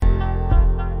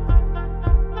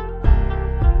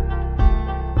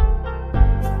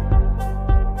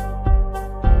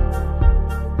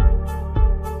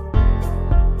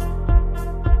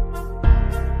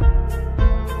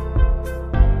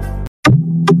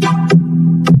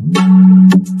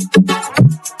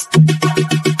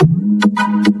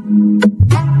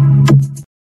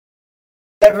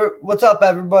What's up,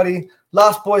 everybody?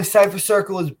 Lostboys Cypher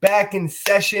Circle is back in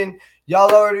session. Y'all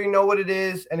already know what it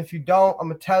is, and if you don't, I'm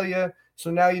going to tell you.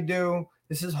 So now you do.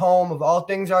 This is home of all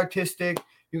things artistic.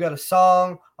 You got a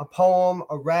song, a poem,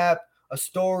 a rap, a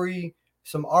story,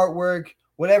 some artwork,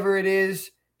 whatever it is.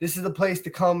 This is the place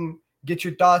to come get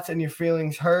your thoughts and your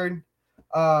feelings heard.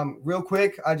 Real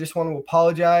quick, I just want to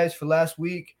apologize for last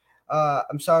week.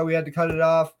 I'm sorry we had to cut it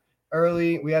off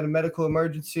early. We had a medical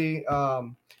emergency,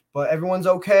 but everyone's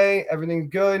okay. Everything's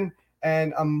good,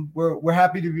 and we're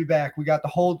happy to be back. We got the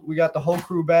whole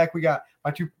crew back. We got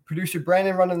my producer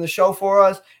Brandon running the show for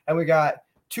us, and we got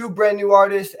two brand new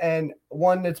artists and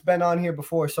one that's been on here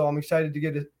before. So I'm excited to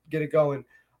get it going.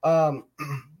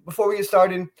 Before we get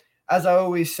started, as I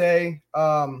always say,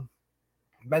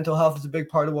 mental health is a big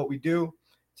part of what we do.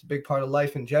 It's a big part of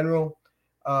life in general.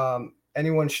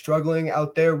 Anyone struggling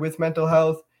out there with mental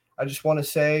health, I just want to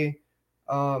say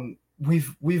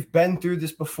we've been through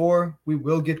this before. We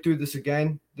will get through this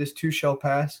again. This too shall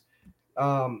pass.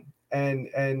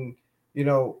 And you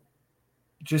know,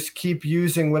 just keep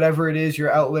using whatever it is,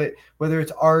 your outlet, whether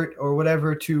it's art or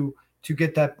whatever, to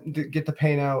get the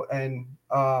pain out. And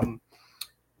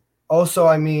also,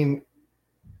 I mean,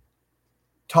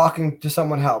 talking to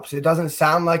someone helps. It doesn't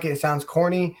sound like it. It sounds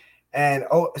corny. And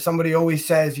somebody always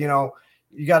says, you know,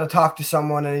 you got to talk to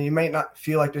someone, and you may not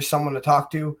feel like there's someone to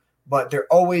talk to, but there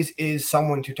always is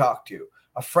someone to talk to.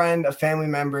 A friend, a family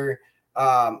member,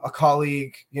 a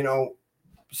colleague, you know,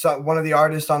 one of the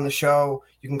artists on the show.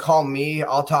 You can call me.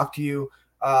 I'll talk to you.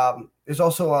 There's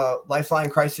also a Lifeline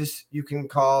Crisis. You can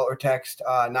call or text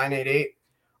 988.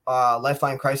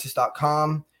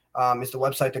 LifelineCrisis.com is the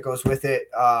website that goes with it.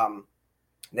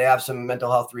 They have some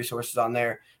mental health resources on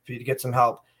there for you to get some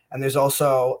help. And there's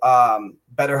also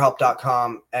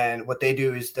BetterHelp.com, and what they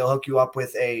do is they'll hook you up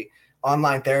with a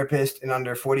online therapist in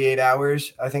under 48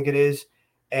 hours, I think it is.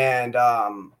 And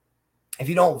if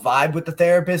you don't vibe with the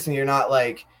therapist and you're not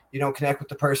like, you don't connect with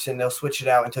the person, they'll switch it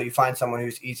out until you find someone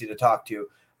who's easy to talk to.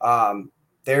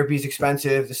 Therapy is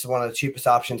expensive. This is one of the cheapest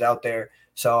options out there.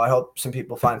 So I hope some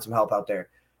people find some help out there.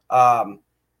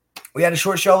 We had a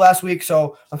short show last week,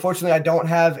 so unfortunately I don't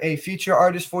have a feature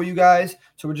artist for you guys.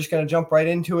 So we're just going to jump right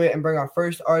into it and bring our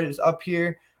first artist up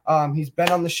here. He's been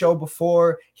on the show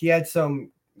before. He had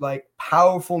some like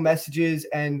powerful messages,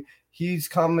 and he's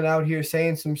coming out here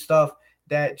saying some stuff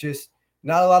that just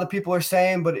not a lot of people are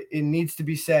saying, but it needs to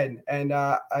be said. And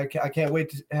I can't wait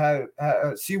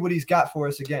to see what he's got for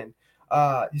us again.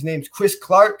 His name's Chris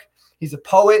Clark. He's a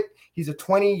poet. He's a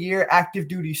 20-year active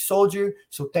duty soldier.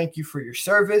 So thank you for your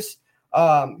service.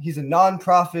 He's a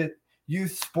nonprofit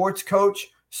youth sports coach.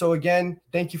 So again,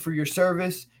 thank you for your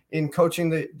service in coaching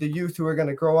the youth who are going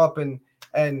to grow up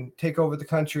and take over the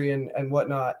country and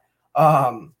whatnot.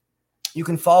 You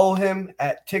can follow him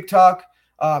at TikTok,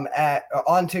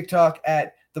 on TikTok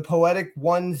at The Poetic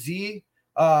One Z.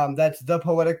 That's The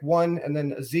Poetic One and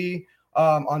then a Z.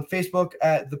 On Facebook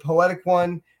at The Poetic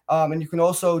One. And you can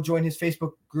also join his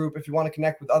Facebook group if you want to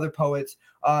connect with other poets.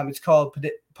 It's called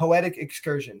Poetic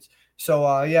Excursions.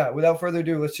 So, yeah, without further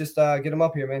ado, let's just get him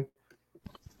up here, man.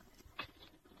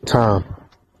 Time.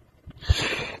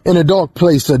 In a dark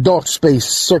place, a dark space,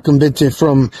 circumvented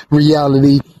from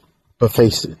reality, but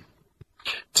face it.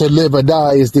 To live or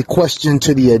die is the question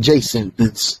to the adjacent.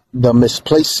 It's the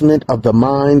misplacement of the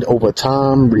mind over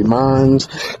time reminds.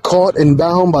 Caught and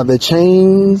bound by the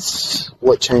chains,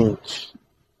 what change?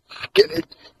 Can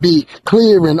it be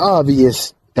clear and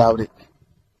obvious? Doubt it.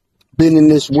 Been in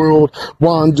this world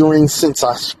wandering since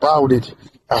I sprouted.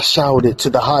 I shouted to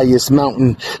the highest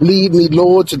mountain, lead me,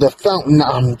 Lord, to the fountain.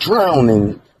 I'm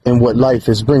drowning in what life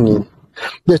is bringing.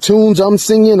 The tunes I'm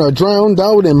singing are drowned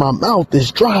out and my mouth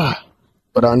is dry.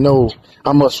 But I know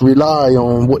I must rely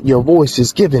on what your voice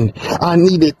is giving. I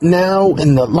need it now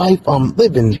in the life I'm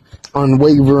living.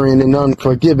 Unwavering and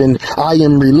unforgiving, I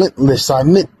am relentless. I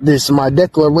meant this, my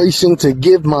declaration to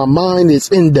give my mind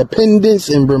its independence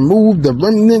and remove the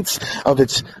remnants of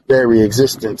its very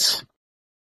existence.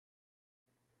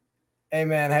 Hey,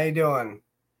 man, how you doing?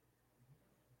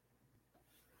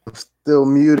 I'm still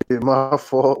muted. My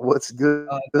fault. What's good?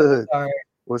 All right.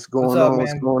 What's going on?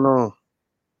 What's going on?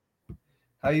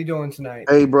 How you doing tonight?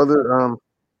 Hey, brother.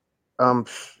 I'm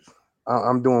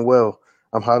doing well.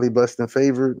 I'm highly blessed and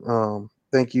favored.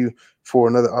 Thank you for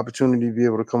another opportunity to be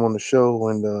able to come on the show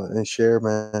and share,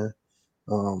 man.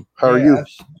 How are you?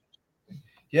 Absolutely.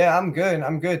 Yeah, I'm good.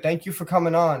 I'm good. Thank you for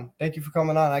coming on.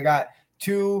 I got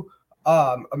two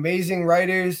amazing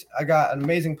writers. I got an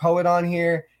amazing poet on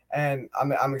here, and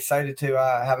I'm excited to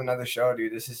have another show,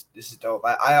 dude. This is dope.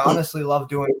 I honestly love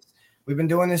doing this. We've been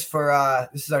doing this for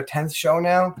this is our 10th show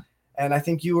now, and I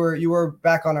think you were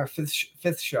back on our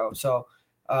fifth show. So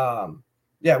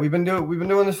yeah, we've been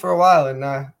doing this for a while, and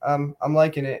I'm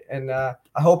liking it, and I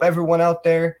hope everyone out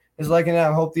there is liking it.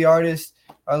 I hope the artists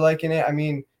are liking it. I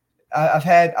mean, I've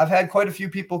had quite a few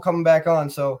people coming back on,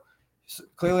 so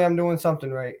clearly I'm doing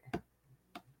something right.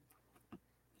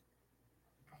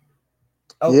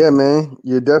 Oh, Yeah, man,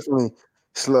 you're definitely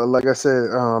slow. Like I said,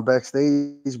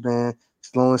 backstage, man,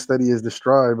 slow and steady is the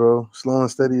stride, bro. Slow and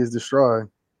steady is the stride.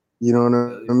 You know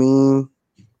what I mean?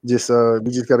 Just we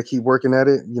just got to keep working at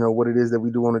it. You know what it is that we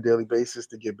do on a daily basis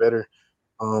to get better.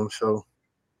 So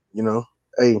you know,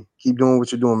 hey, keep doing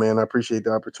what you're doing, man. I appreciate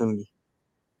the opportunity.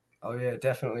 oh yeah,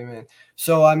 definitely, man.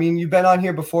 So I mean, you've been on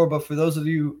here before, but for those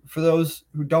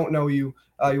who don't know you,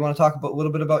 you want to talk about a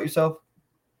little bit about yourself?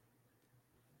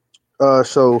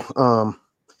 So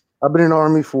I've been in the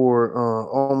army for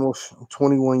almost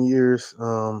 21 years.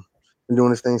 Been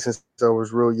doing this thing since I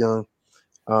was real young.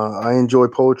 I enjoy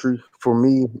poetry. For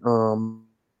me,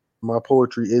 my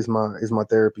poetry is my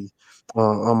therapy.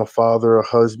 I'm a father, a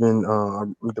husband.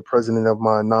 I'm the president of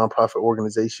my nonprofit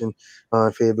organization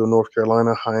in Fayetteville, North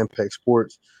Carolina, High Impact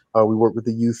Sports. We work with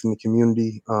the youth in the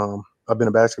community. I've been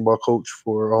a basketball coach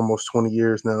for almost 20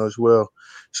 years now as well.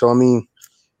 So I mean,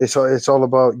 it's all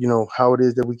about how it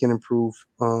is that we can improve,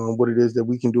 what it is that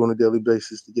we can do on a daily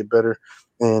basis to get better,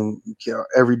 and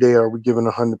every day are we giving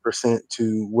 100%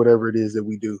 to whatever it is that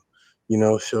we do,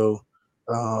 So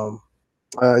um,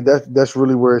 that's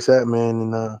really where it's at,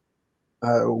 man. And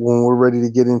when we're ready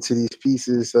to get into these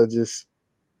pieces, I just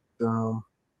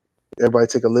everybody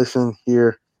take a listen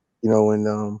here,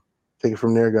 and take it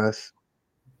from there, guys.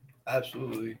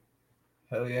 Absolutely.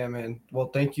 Hell yeah, man. Well,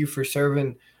 thank you for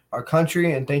serving our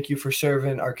country, and thank you for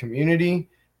serving our community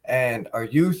and our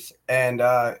youth. And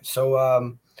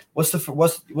what's the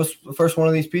first one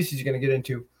of these pieces you're gonna get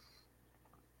into?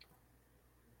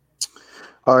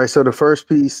 All right, so the first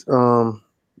piece that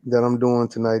I'm doing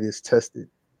tonight is tested.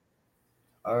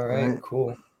 All All right, right.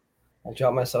 cool. I'll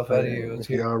drop myself All out of right, here. Let's if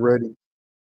hear it. y'all ready.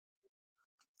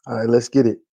 All right, let's get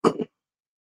it.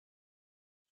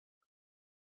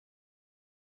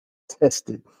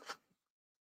 Tested.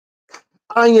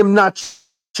 I am not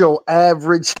your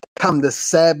average. I'm the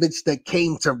savage that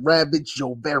came to ravage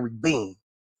your very being.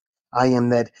 I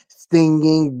am that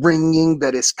stinging, ringing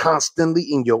that is constantly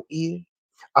in your ear.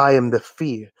 I am the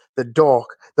fear, the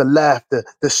dark, the laughter,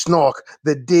 the snark,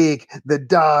 the dig, the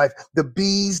dive, the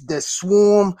bees that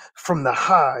swarm from the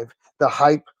hive, the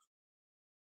hype,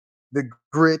 the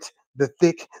grit, the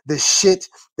thick, the shit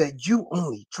that you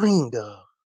only dreamed of.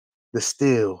 The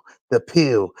still, the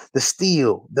pill, the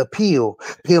steel, the peel,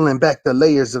 peeling back the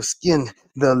layers of skin,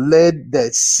 the lead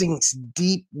that sinks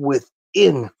deep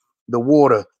within the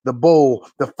water, the bowl,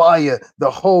 the fire, the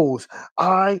hose.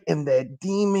 I am that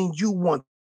demon you want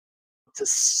to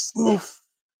sniff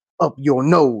up your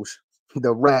nose.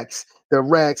 The racks,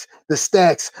 the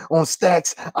stacks on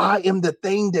stacks. I am the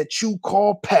thing that you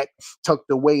call pack,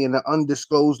 tucked away in an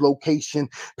undisclosed location,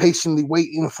 patiently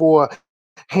waiting for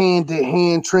hand to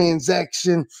hand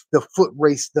transaction, the foot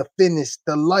race, the finish,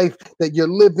 the life that you're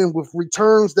living with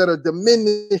returns that are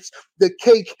diminished, the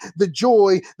cake, the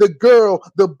joy, the girl,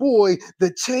 the boy,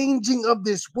 the changing of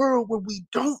this world where we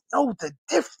don't know the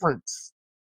difference.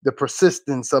 The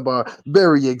persistence of our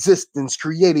very existence,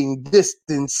 creating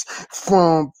distance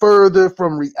from further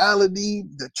from reality,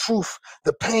 the truth,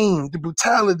 the pain, the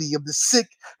brutality of the sick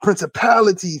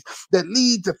principalities that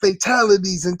lead to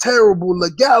fatalities and terrible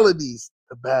legalities.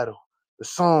 The battle, the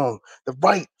song, the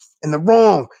right and the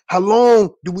wrong. How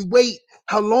long do we wait?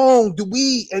 How long do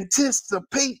we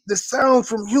anticipate the sound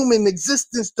from human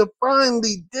existence to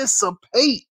finally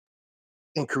dissipate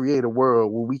and create a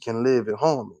world where we can live in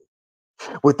harmony?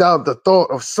 Without the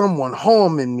thought of someone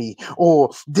harming me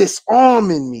or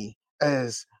disarming me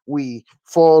as we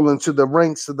fall into the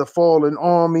ranks of the fallen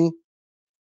army,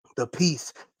 the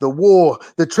peace, the war,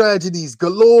 the tragedies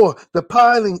galore, the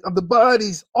piling of the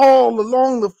bodies all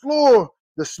along the floor,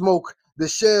 the smoke, the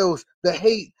shells, the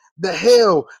hate, the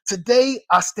hell. Today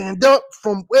I stand up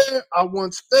from where I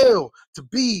once fell to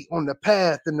be on the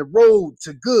path and the road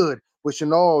to good,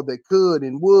 wishing all that could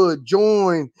and would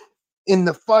join in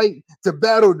the fight to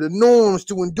battle the norms,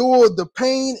 to endure the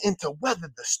pain and to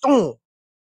weather the storm.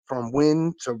 From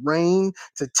wind to rain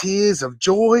to tears of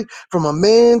joy, from a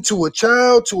man to a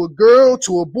child to a girl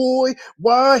to a boy.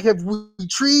 Why have we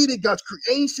treated God's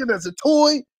creation as a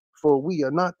toy? For we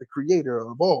are not the creator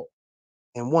of all.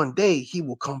 And one day he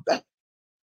will come back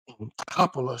and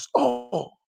topple us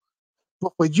all.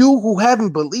 But for you who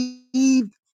haven't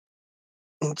believed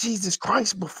in Jesus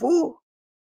Christ before,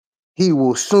 he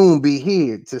will soon be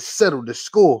here to settle the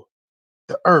score.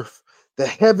 The earth the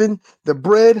heaven, the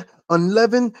bread,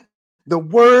 unleavened, the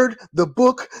word, the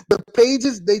book, the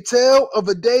pages, they tell of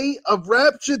a day of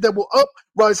rapture that will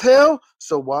uprise hell.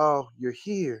 So while you're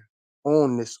here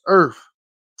on this earth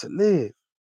to live,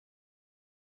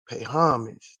 pay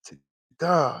homage to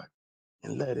God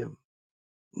and let him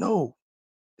know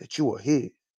that you are his.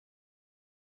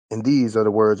 And these are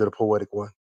the words of the poetic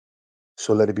one.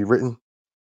 So let it be written,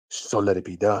 so let it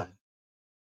be done.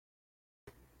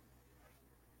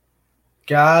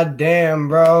 God damn,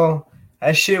 bro.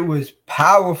 That shit was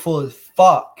powerful as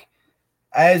fuck.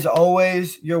 As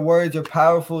always, your words are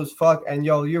powerful as fuck. And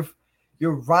yo, your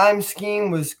rhyme scheme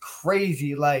was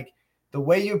crazy. Like the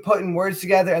way you're putting words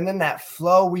together, and then that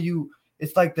flow where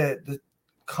it's like the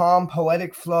calm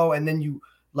poetic flow, and then you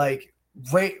like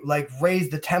raise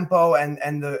the tempo and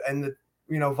the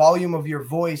volume of your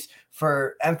voice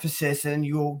for emphasis, and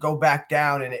you'll go back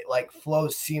down, and it like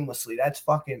flows seamlessly.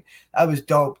 That was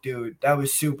dope, dude. That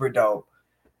was super dope.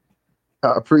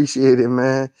 I appreciate it,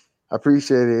 man. I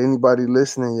appreciate it. Anybody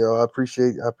listening, yo, I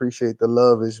appreciate the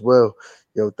love as well.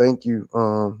 Yo, thank you.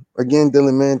 Again,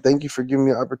 Dylan, man, thank you for giving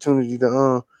me the opportunity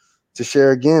to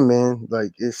share again, man.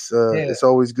 Like it's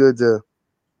always good to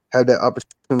have that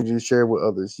opportunity to share with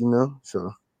others, you know?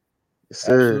 So yes,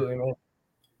 sir. Absolutely, man.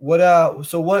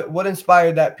 What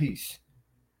inspired that piece?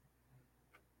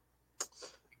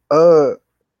 I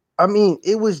mean,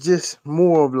 it was just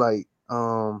more of like,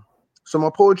 so my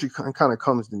poetry kind of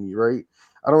comes to me, right?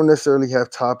 I don't necessarily have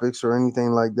topics or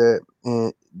anything like that.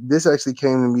 And this actually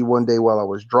came to me one day while I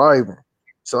was driving.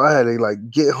 So I had to like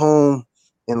get home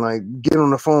and like get on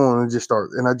the phone and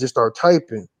I just start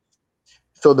typing.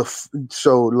 So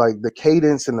like the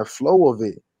cadence and the flow of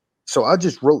it. So I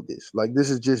just wrote this. Like this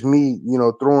is just me,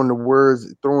 throwing the words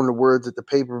at the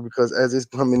paper because as it's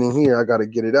coming in here, I got to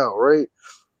get it out, right?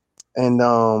 And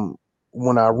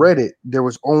when I read it, there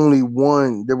was only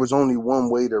one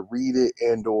way to read it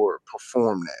and or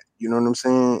perform that. You know what I'm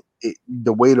saying?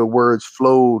 The way the words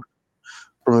flowed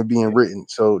from it being written.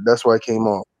 So that's why it came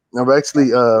off. I've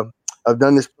actually I've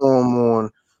done this poem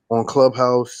on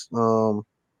Clubhouse and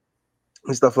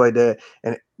stuff like that.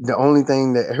 And the only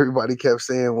thing that everybody kept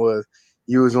saying was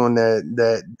you was on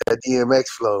that DMX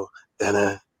flow.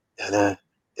 Da-da, da-da,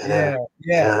 da-da,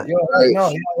 yeah. da-da,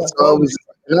 right?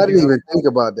 And I didn't even think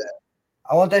about that.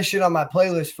 I want that shit on my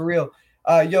playlist for real.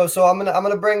 So I'm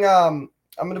gonna bring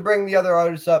the other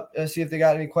artists up and see if they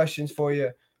got any questions for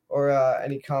you or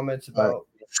any comments about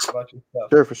your stuff.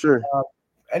 Sure, for sure.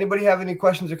 Anybody have any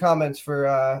questions or comments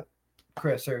for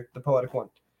Chris or the Poetic One?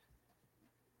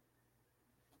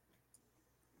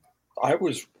 I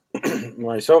was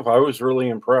myself. I was really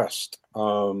impressed.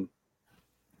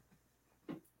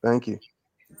 Thank you.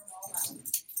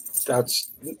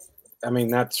 That's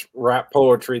rap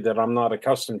poetry that I'm not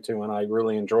accustomed to, and I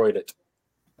really enjoyed it.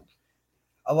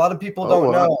 A lot of people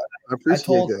don't know. I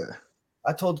appreciate that.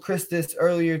 I told Chris this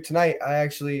earlier tonight. I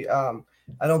actually, I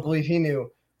don't believe he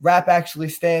knew. Rap actually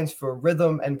stands for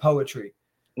rhythm and poetry.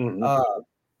 Mm-hmm.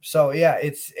 So yeah,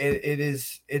 it's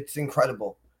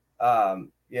incredible.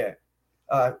 Yeah.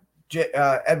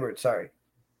 Edward, sorry.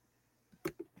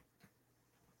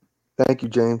 Thank you,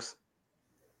 James.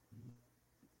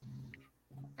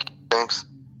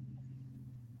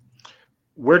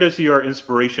 Where does your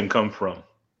inspiration come from?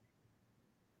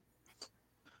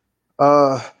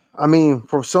 I mean,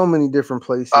 from so many different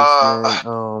places,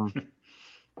 man.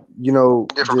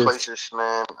 Different places,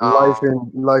 man.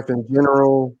 Life in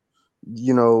general,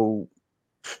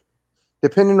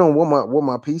 depending on what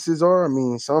my pieces are. I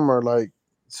mean, some are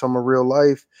real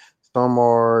life, some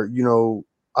are,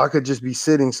 I could just be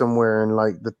sitting somewhere and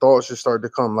like the thoughts just start to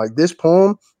come. Like this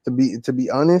poem, to be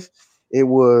honest, it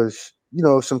was,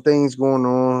 some things going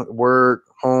on, work,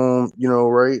 home,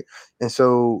 right? And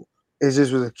so it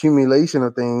just was accumulation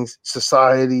of things,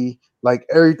 society, like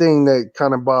everything that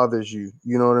kind of bothers you,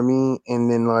 you know what I mean?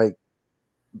 And then like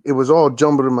it was all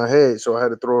jumbled in my head, so I had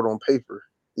to throw it on paper,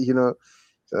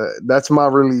 that's my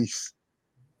release.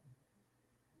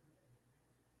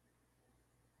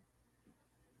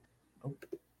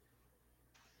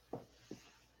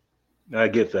 I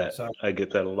get that. I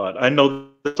get that a lot. I know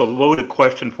that's a loaded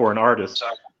question for an artist,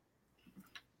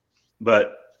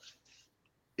 but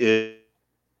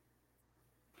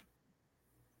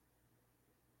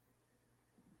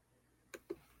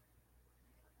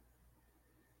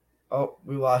Oh,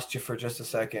 we lost you for just a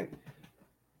second.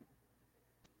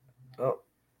 Oh,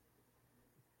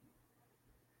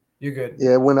 you're good.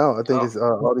 Yeah, it went out. I think his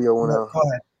audio went out.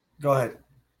 Go ahead.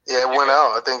 Yeah, it went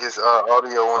out. I think his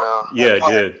audio went out. Yeah, it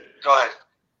did. Go ahead.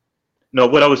 No,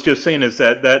 what I was just saying is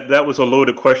that was a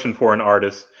loaded question for an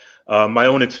artist. My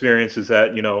own experience is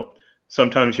that,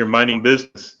 sometimes you're minding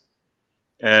business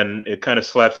and it kind of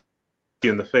slaps you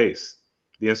in the face.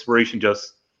 The inspiration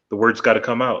the words got to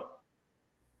come out.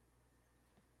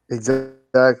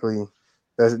 Exactly.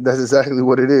 That's exactly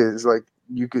what it is. Like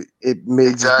it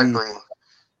may just be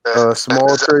a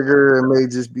small trigger. It may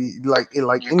just be like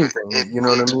anything. You know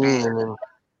what I mean? And then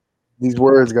these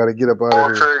words got to get up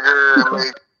out of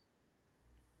here.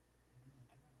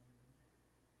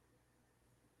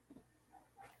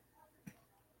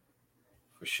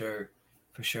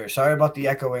 For sure. Sorry about the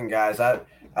echoing, guys. I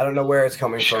don't know where it's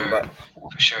coming from, but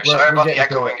for sure. Sorry about the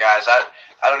echoing, guys. I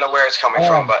don't know where it's coming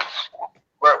from, but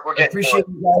we're getting. Appreciate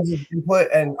you guys' input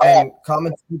and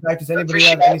comments, feedback. Does anybody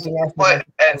have anything else?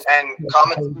 And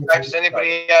comments, feedback. Does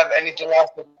anybody have anything else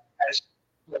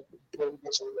before we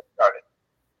get started?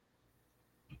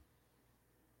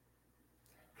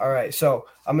 All right, so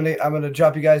I'm gonna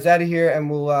drop you guys out of here, and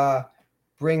we'll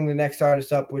bring the next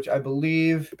artist up, which I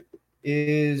believe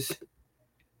is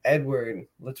Edward.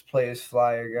 Let's play his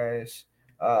flyer, guys.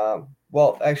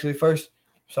 Well, actually, first,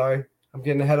 sorry, I'm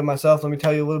getting ahead of myself. Let me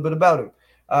tell you a little bit about him.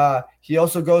 He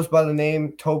also goes by the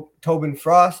name Tobin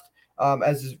Frost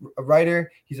as a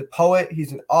writer. He's a poet.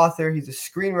 He's an author. He's a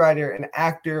screenwriter, an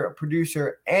actor, a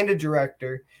producer, and a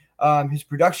director. His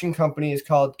production company is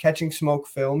called Catching Smoke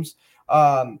Films.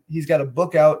 He's got a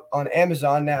book out on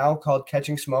Amazon now called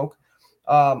Catching Smoke.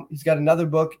 He's got another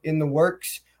book in the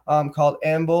works called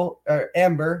Amber.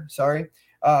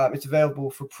 It's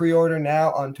available for pre-order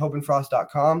now on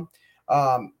tobinfrost.com.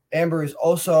 Amber is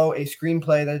also a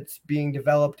screenplay that's being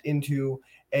developed into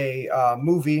a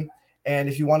movie. And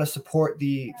if you want to support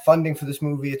the funding for this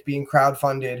movie, it's being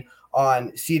crowdfunded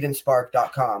on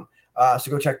seedandspark.com.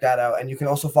 So go check that out. And you can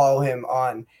also follow him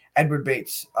on Edward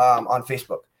Bates on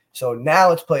Facebook. So now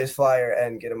let's play his flyer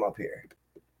and get him up here.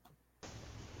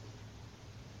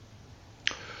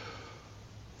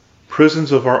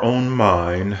 Prisons of Our Own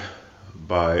Mind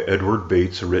by Edward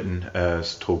Bates, written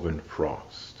as Tobin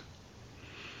Frost.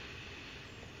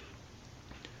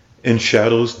 In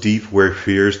shadows deep where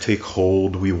fears take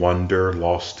hold, we wander,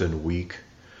 lost and weak.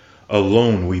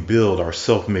 Alone we build our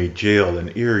self-made jail,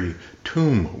 an eerie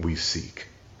tomb we seek.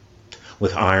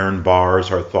 With iron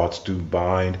bars our thoughts do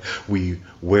bind, we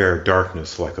wear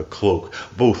darkness like a cloak.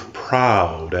 Both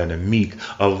proud and meek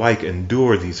alike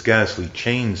endure these ghastly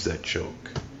chains that choke.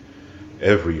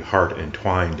 Every heart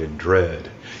entwined in dread,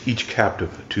 each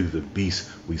captive to the beast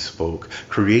we spoke,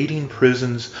 creating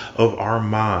prisons of our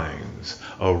minds,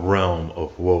 a realm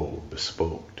of woe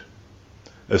bespoke.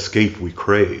 Escape we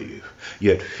crave,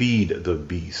 yet feed the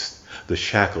beast, the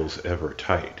shackles ever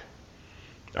tight.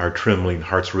 Our trembling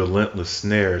hearts' relentless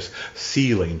snares,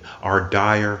 sealing our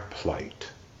dire plight.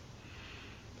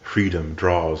 Freedom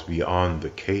draws beyond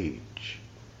the cage,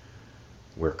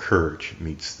 where courage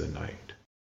meets the night.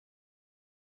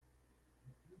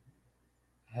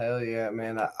 Hell yeah,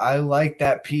 man. I like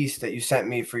that piece that you sent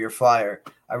me for your flyer.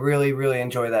 I really, really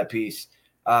enjoy that piece.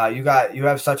 You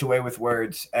have such a way with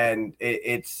words, and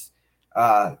it's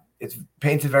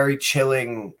paints a very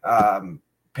chilling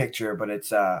picture, but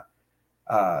it's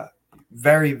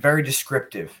very, very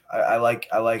descriptive. I like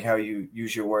how you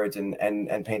use your words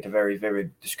and paint a very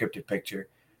vivid, descriptive picture.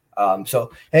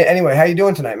 So hey, anyway, how you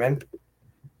doing tonight, man?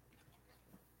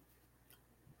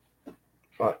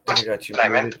 Oh, I got you.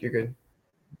 You're good.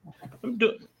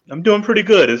 I'm doing pretty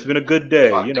good. It's been a good day,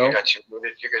 you know. You're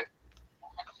good.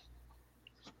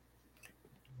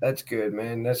 That's good,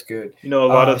 man. That's good. You know, a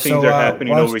lot of things are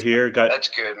happening over here. That's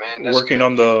good, man. That's working good.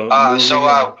 on the movie.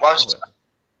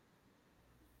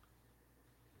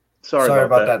 Sorry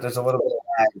about that. There's a little bit of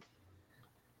lag.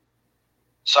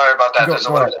 Sorry about that. There's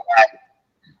a little bit of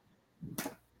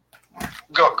lag.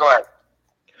 Go ahead.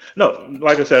 No,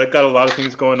 like I said, I got a lot of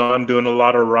things going on, doing a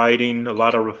lot of writing, a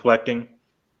lot of reflecting.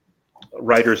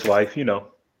 Writer's life, you know.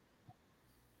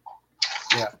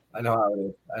 Yeah, I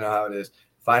know how it is.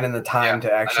 Finding the time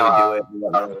to actually do it.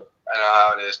 I know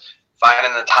how it is.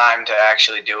 Finding the time to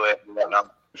actually do it and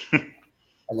whatnot.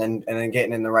 and then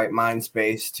getting in the right mind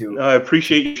space to. I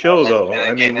appreciate your show, though.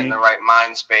 And getting in the right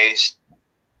mind space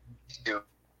to.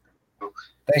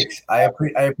 Thanks. I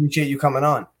appreciate you coming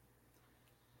on.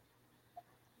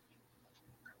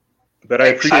 But I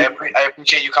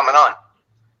appreciate you coming on.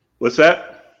 What's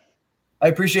that? I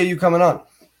appreciate you coming on.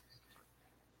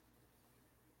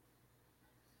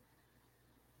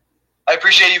 I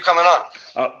appreciate you coming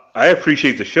on. I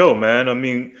appreciate the show, man. I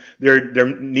mean,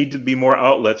 there need to be more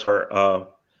outlets for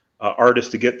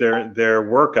artists to get their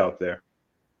work out there.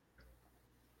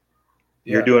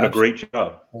 Yeah, you're doing absolutely. A great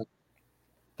job.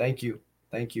 Thank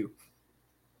you.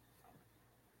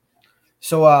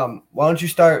 So, why don't you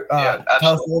start?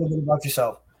 Tell us a little bit about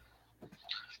yourself.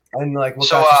 And like, what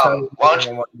So, got you started? why don't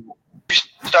you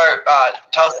start?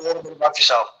 Tell us a little bit about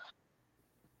yourself.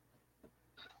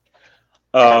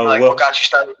 What got you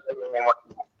started?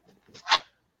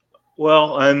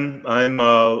 Well, I'm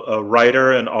a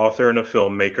writer, an author, and a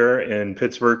filmmaker in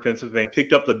Pittsburgh, Pennsylvania. I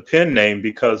picked up the pen name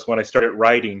because when I started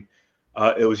writing,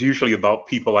 it was usually about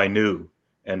people I knew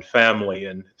and family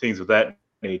and things of that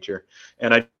nature.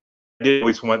 And I did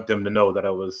always want them to know that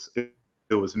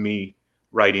it was me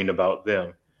writing about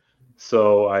them.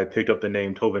 So I picked up the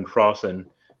name Tobin Frost and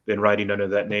been writing under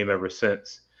that name ever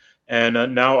since. And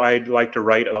now I'd like to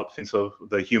write about things of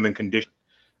the human condition.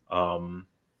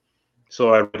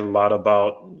 So I read a lot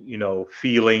about,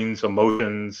 feelings,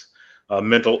 emotions,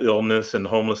 mental illness, and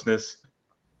homelessness,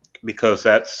 because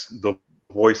that's the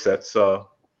voice that's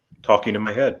talking in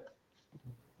my head.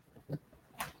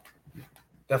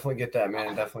 Definitely get that,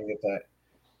 man. Definitely get that.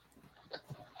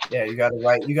 Yeah, you gotta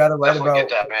write. You gotta write Definitely about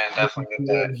get that, man. Definitely get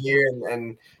that. Here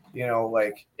and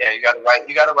like. Yeah, you gotta write.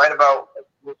 You gotta write about.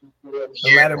 No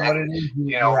matter what it is,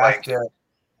 you have to.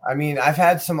 I mean, I've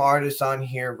had some artists on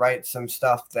here write some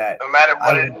stuff that. No matter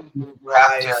what it is, you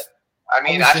have to. I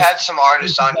mean, I've had some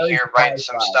artists on here write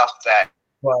some stuff that.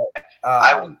 But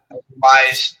I would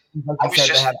advise. Like you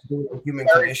said, to have to do with the human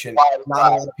condition. Not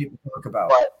a lot of people talk about.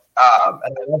 But,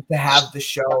 and I love to have the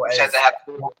show as to have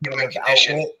the human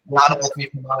condition. Not a lot of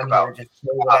people talk about. Just say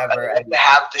whatever. And to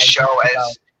have the show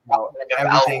as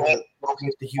everything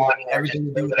with the human, everything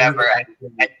to do with whatever,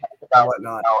 and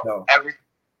whatnot. So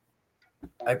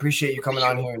I appreciate you coming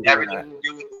on here and doing that. Everything to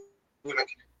do with human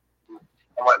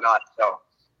and whatnot. So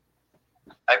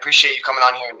I appreciate you coming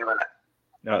on here and doing that.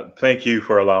 No, thank you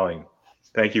for allowing.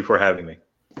 Thank you for having me.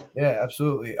 Yeah,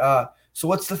 absolutely. So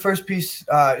what's the first piece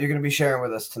you're going to be sharing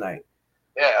with us tonight?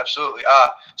 Yeah, absolutely.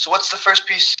 So what's the first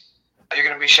piece you're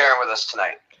going to be sharing with us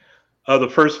tonight? The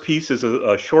first piece is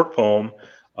a short poem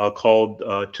called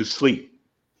To Sleep.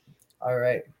 All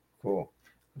right, cool.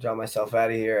 Draw myself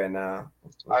out of here and all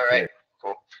right,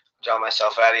 cool. Draw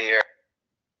myself out of here.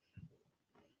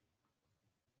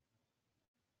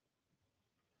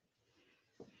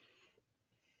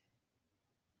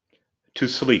 To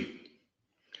sleep.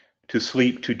 To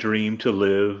sleep, to dream, to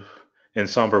live. In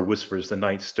somber whispers the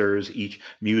night stirs, each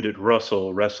muted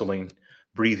rustle wrestling,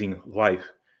 breathing life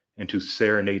into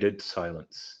serenaded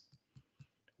silence.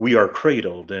 We are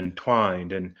cradled and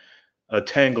twined in a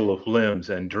tangle of limbs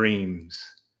and dreams.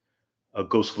 A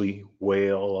ghostly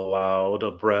wail aloud,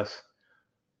 a breath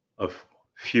of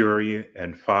fury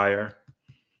and fire.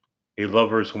 A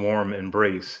lover's warm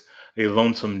embrace, a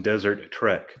lonesome desert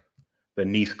trek.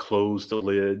 Beneath closed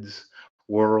lids,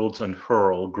 worlds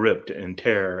unfurl, gripped in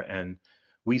terror, and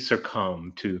we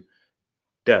succumb to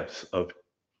depths of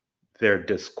their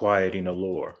disquieting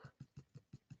allure.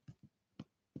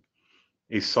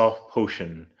 A soft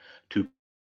potion to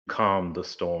calm the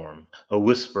storm, a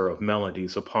whisper of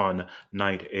melodies upon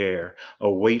night air, a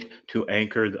weight to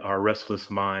anchor our restless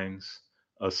minds,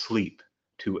 a sleep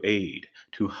to aid,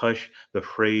 to hush the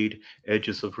frayed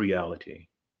edges of reality.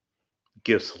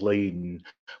 Gifts laden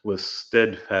with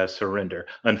steadfast surrender,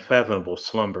 unfathomable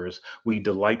slumbers we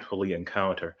delightfully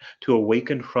encounter, to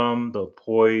awaken from the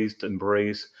poised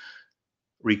embrace,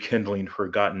 rekindling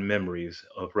forgotten memories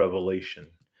of revelation,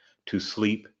 to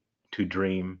sleep, to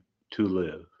dream, to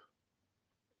live.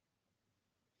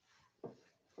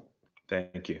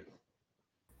 Thank you.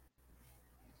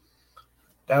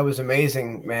 That was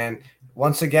amazing, man.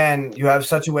 Once again, you have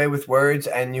such a way with words,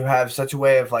 and you have such a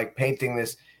way of like painting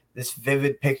this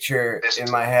vivid picture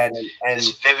in my head, and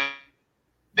this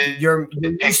vivid your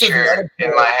picture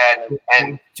in my head,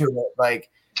 and to it, like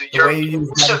the way you use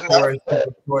metaphors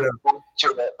to sort of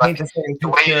paint a certain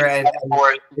picture and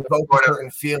evoke a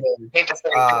certain feeling.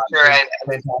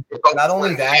 Not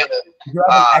only that, you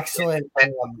have an excellent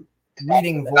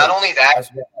reading voice. Not only that,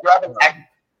 you have an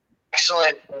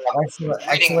excellent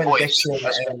reading voice,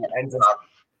 diction, and just.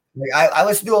 Like I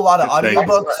listen to a lot of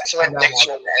audiobooks. Excellent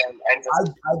diction, and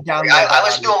I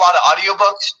listen to a lot of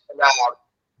audiobooks.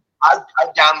 I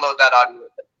download that audio.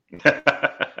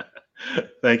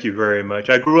 Thank you very much.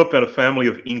 I grew up in a family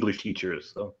of English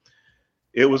teachers, so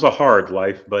it was a hard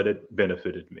life, but it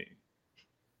benefited me.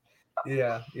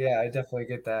 Yeah, I definitely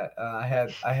get that. I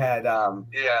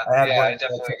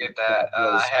definitely get that.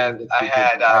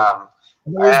 I've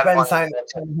always been signed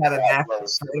had an knack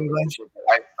for English.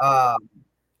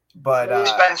 But I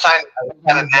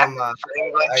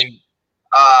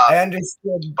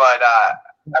understood. But I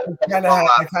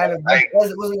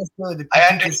wasn't necessarily the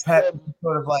teacher's pet.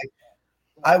 Sort of like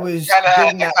I was good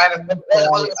in that. I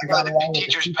got along with the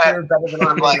teacher's pet. Better than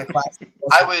I was in the class.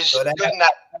 I was good in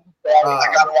that. I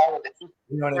got along with the teacher.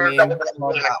 You know what I mean?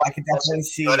 I could definitely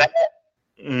see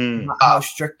how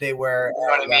strict they were. You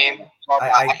know what I mean?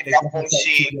 I can definitely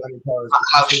see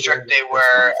how strict they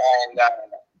were, and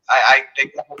they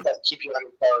definitely keep you on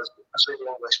your toes, especially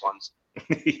the English ones.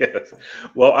 Yes.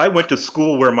 Well, I went to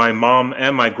school where my mom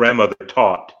and my grandmother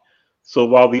taught. So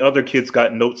while the other kids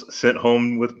got notes sent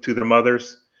home to their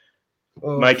mothers,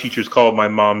 my teachers called my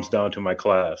moms down to my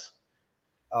class.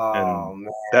 Oh,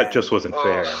 man. That just wasn't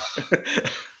fair.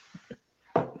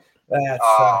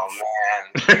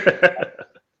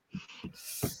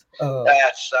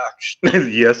 That sucks.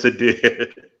 Yes, it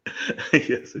did.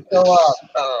 Yes, it did. So,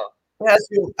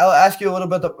 I'll ask you a little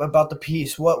bit about the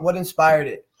piece. What inspired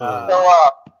it?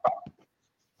 I'll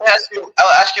ask you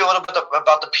a little bit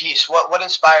about the piece. What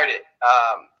inspired it?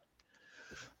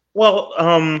 Well,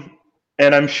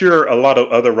 and I'm sure a lot of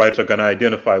other writers are going to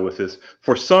identify with this.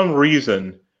 For some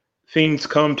reason, things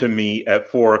come to me at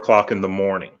 4 o'clock in the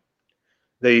morning.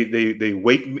 They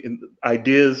wake me,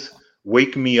 ideas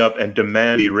wake me up and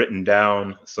demand be written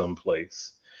down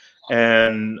someplace.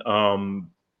 And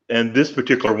this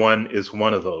particular one is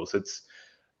one of those.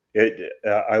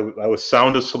 I was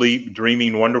sound asleep,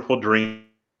 dreaming wonderful dreams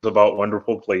about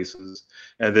wonderful places,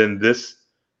 and then this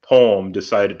poem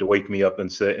decided to wake me up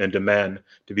and demand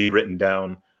to be written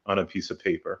down on a piece of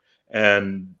paper.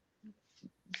 And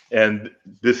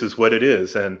this is what it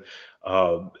is. And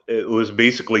it was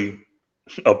basically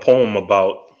a poem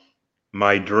about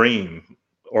my dream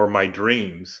or my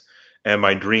dreams, and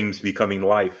my dreams becoming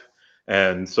life.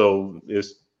 And so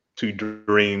it's to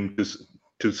dream,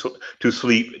 to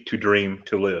sleep, to dream,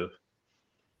 to live.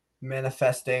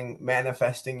 Manifesting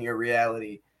your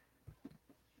reality.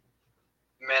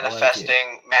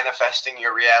 Manifesting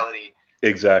your reality.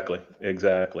 Exactly.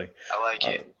 I like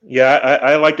it. Yeah,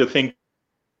 I like to think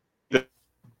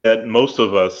that most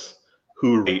of us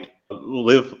who write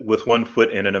live with one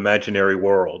foot in an imaginary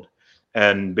world.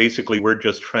 And basically, we're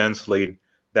just translating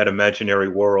that imaginary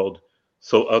world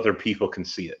so other people can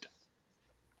see it.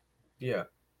 Yeah.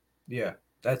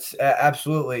 That's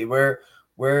absolutely we're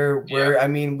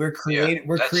creative.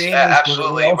 We're creative.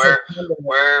 Absolutely. We're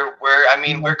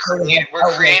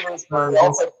creators.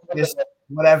 This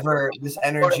whatever this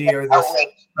energy or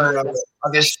this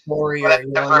other story or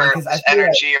because I feel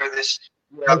energy or this.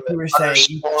 Like you were saying,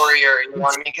 story or you know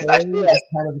what I mean? Because I feel like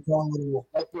kind of its own little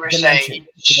dimension,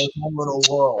 its own little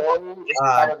world,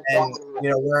 and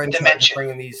we're in charge of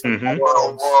bringing these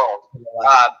worlds,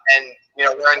 and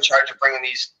we're in charge of bringing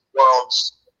these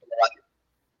worlds to life.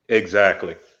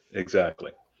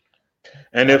 Exactly.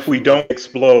 And if we don't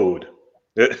explode,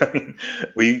 we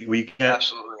can't.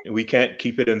 Absolutely. We can't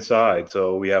keep it inside.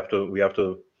 So we have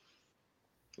to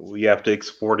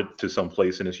export it to some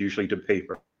place, and it's usually to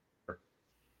paper.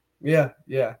 Yeah,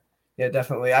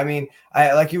 definitely. I mean,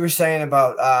 I like you were saying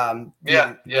about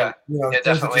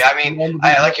definitely. I mean,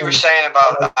 like you were saying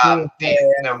about I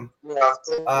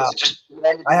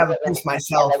have a piece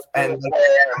myself, and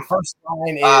the first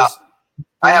line is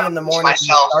I have in the morning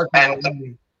myself, and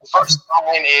the first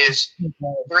line is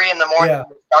 3 in the morning.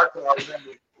 Dark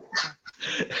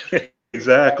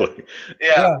Exactly.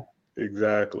 Yeah.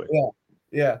 Exactly.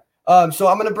 Yeah. So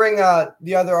I'm gonna bring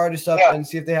the other artists up and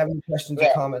see if they have any questions or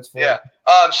comments for you.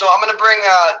 So I'm gonna bring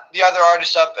the other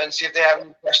artists up and see if they have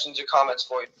any questions or comments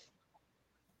for you.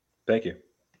 Thank you.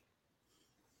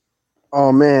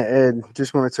 Oh man, Ed,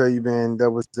 just want to tell you, man,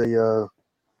 that was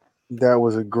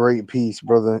a great piece,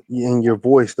 brother. In your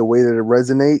voice, the way that it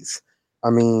resonates. I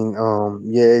mean,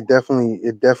 it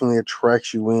definitely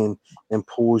attracts you in and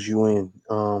pulls you in.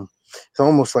 It's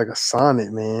almost like a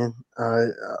sonnet, man. I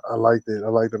liked it. I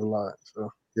liked it a lot.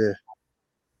 So yeah.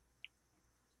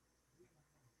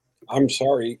 I'm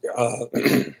sorry.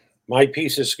 My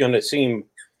piece is going to seem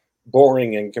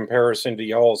boring in comparison to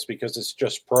y'all's because it's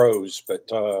just prose. But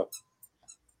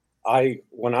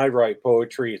when I write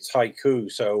poetry, it's haiku.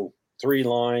 So 3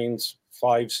 lines,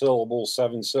 5 syllables,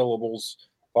 7 syllables,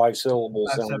 5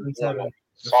 syllables. 577.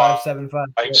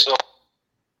 575.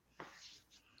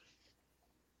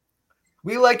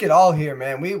 We like it all here,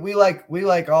 man. We like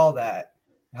all that.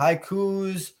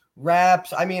 Haikus,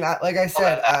 raps. I mean, like I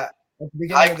said at the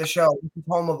beginning of the show, this is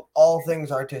home of all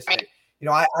things artistic.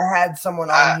 I had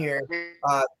someone on here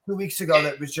 2 weeks ago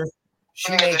that was just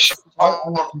she makes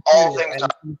all things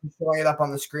and she's showing it up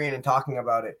on the screen and talking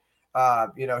about it.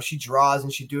 She draws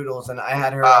and she doodles, and I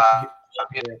had her up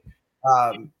here.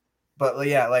 But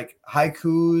yeah, like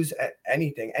haikus,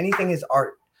 anything is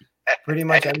art. Pretty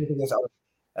much anything is art.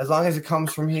 As long as it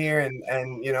comes from here and as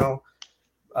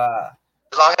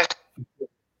long as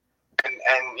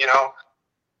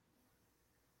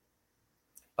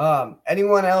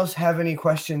Anyone else have any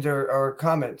questions or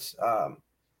comments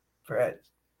for Ed?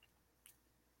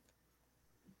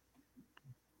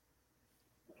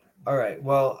 All right.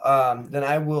 Well, then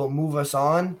I will move us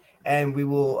on, and we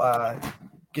will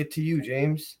get to you,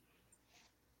 James.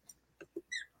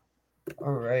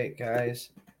 All right, guys.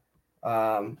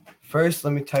 First,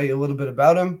 let me tell you a little bit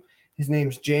about him. His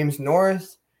name's James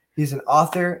Norris. He's an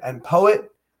author and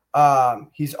poet.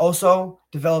 He's also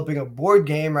developing a board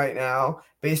game right now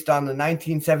based on the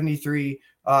 1973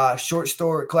 short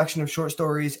story collection of short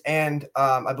stories, and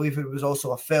I believe it was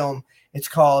also a film. It's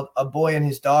called A Boy and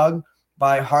His Dog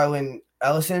by Harlan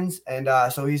Ellison's, and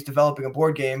so he's developing a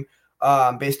board game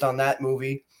based on that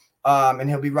movie, and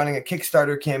he'll be running a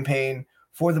Kickstarter campaign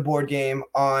for the board game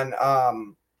on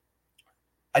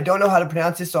I don't know how to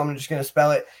pronounce this, so I'm just going to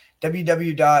spell it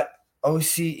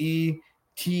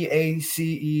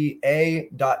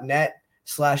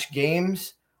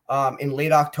www.ocetacea.net/games in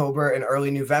late October and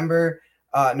early November.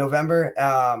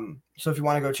 So if you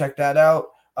want to go check that out,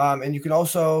 and you can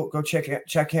also go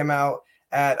check him out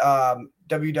at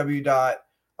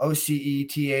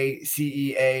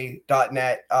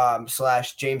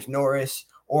www.ocetacea.net/James Norris,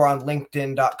 or on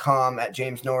linkedin.com at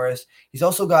James Norris. He's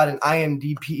also got an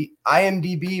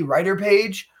IMDb writer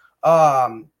page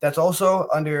that's also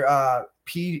under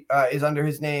is under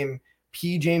his name,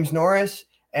 P. James Norris,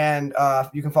 and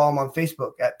you can follow him on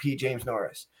Facebook at P. James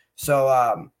Norris.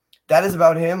 So that is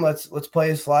about him. Let's play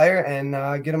his flyer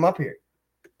and get him up here.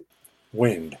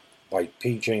 Wind by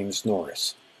P. James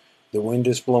Norris. The wind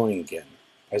is blowing again,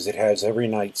 as it has every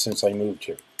night since I moved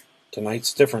here.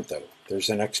 Tonight's different, though. There's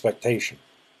an expectation.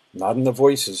 Not in the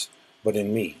voices, but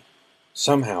in me.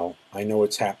 Somehow, I know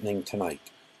it's happening tonight.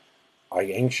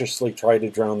 I anxiously try to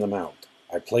drown them out.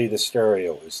 I play the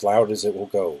stereo as loud as it will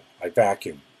go. I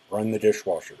vacuum, run the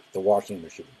dishwasher, the washing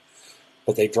machine.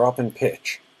 But they drop in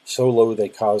pitch, so low they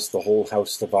cause the whole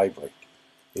house to vibrate.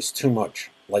 It's too much,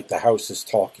 like the house is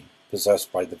talking,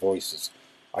 possessed by the voices.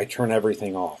 I turn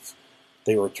everything off.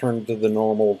 They return to the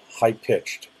normal,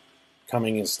 high-pitched,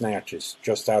 coming in snatches,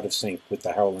 just out of sync with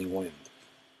the howling wind.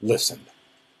 Listen.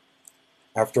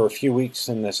 After a few weeks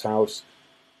in this house,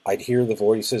 I'd hear the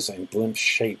voices and glimpse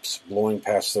shapes blowing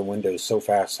past the windows so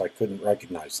fast I couldn't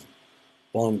recognize them.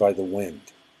 Blown by the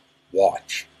wind.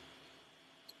 Watch.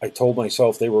 I told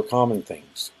myself they were common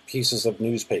things, pieces of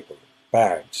newspaper,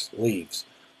 bags, leaves,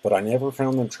 but I never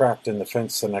found them trapped in the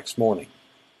fence the next morning.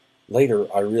 Later,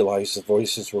 I realized the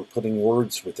voices were putting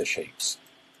words with the shapes.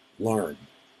 Learn.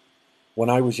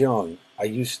 When I was young, I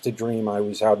used to dream I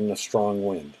was out in a strong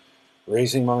wind.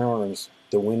 Raising my arms,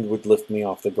 the wind would lift me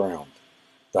off the ground.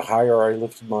 The higher I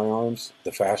lifted my arms,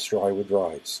 the faster I would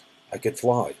rise. I could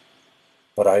fly.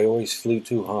 But I always flew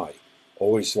too high,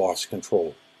 always lost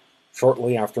control.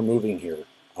 Shortly after moving here,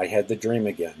 I had the dream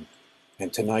again,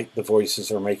 and tonight the voices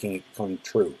are making it come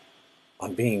true.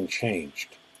 I'm being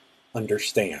changed.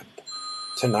 Understand.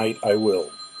 Tonight I will.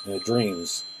 In the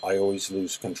dreams, I always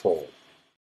lose control.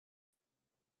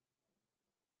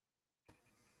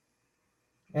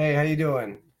 Hey, how you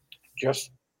doing?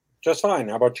 Just fine.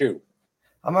 How about you?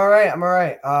 I'm all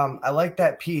right. I like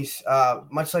that piece.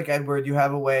 Much like Edward, you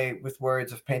have a way with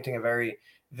words of painting a very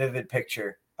vivid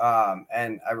picture.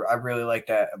 And I really like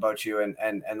that about you and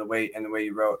the way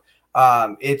you wrote.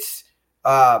 It's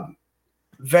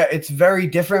very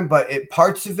different, but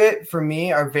parts of it for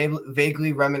me are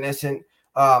vaguely reminiscent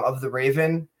of The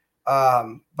Raven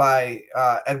by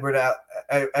Edgar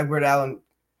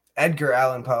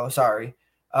Allan Poe. Sorry.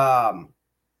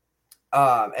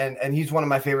 And he's one of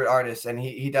my favorite artists, and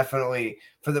he definitely,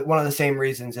 for one of the same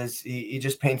reasons, is he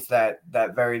just paints that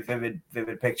very vivid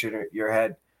picture in your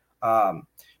head.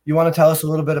 You want to tell us a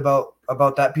little bit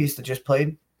about that piece that just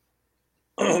played?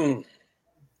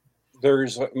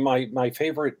 There's my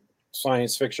favorite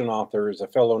science fiction author is a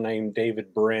fellow named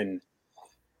David Brin,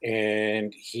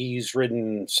 and he's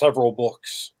written several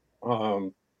books,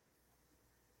 and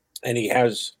he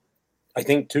has, I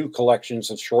think, 2 collections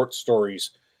of short stories.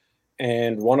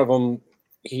 And one of them,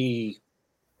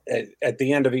 at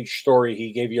the end of each story,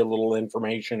 he gave you a little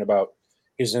information about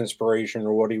his inspiration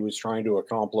or what he was trying to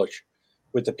accomplish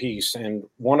with the piece. And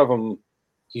one of them,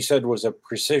 he said, was a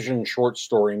precision short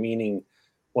story, meaning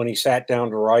when he sat down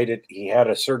to write it, he had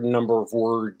a certain number of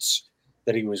words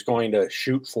that he was going to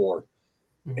shoot for.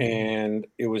 Mm-hmm. And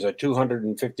it was a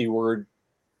 250-word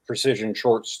precision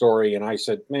short story. And I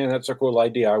said, man, that's a cool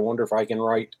idea. I wonder if I can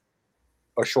write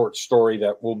a short story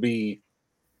that will be,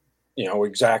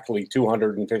 exactly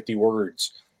 250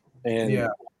 words. And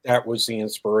that was the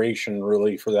inspiration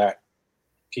really for that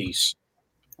piece.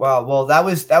 Wow. Well, that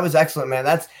was excellent, man.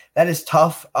 That is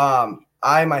tough.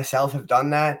 I myself have done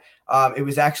that. It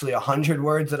was actually 100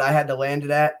 words that I had to land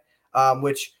it at,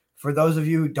 which for those of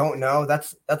you who don't know,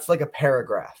 that's like a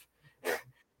paragraph.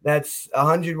 That's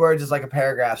 100 words is like a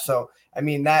paragraph. So I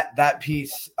mean that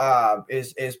piece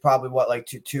is probably what, like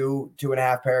two and a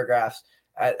half paragraphs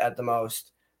at the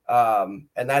most, and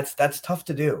that's tough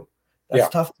to do. That's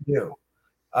tough to do,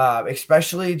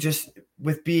 especially just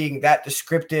with being that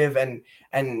descriptive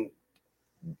and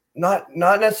not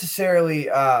necessarily.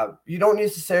 You don't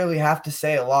necessarily have to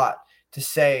say a lot to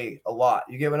say a lot.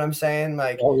 You get what I'm saying?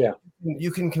 Like, Oh yeah,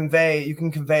 you can convey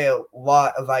a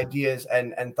lot of ideas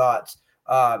and thoughts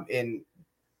in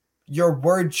your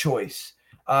word choice,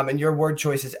 and your word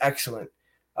choice is excellent.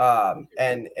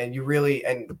 And you really,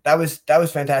 and that was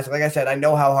fantastic. Like I said, I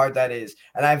know how hard that is,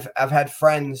 and I've had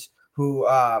friends who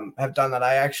have done that.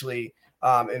 I actually,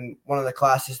 in one of the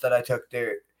classes that I took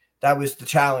there, that was the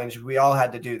challenge. We all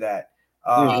had to do that,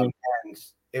 and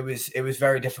it was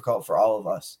very difficult for all of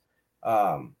us.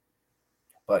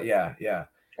 But yeah.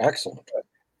 excellent.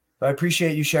 So I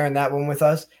appreciate you sharing that one with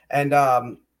us. And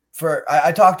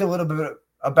I talked a little bit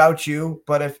about you,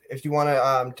 but if you want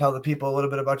to tell the people a little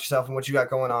bit about yourself and what you got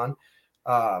going on.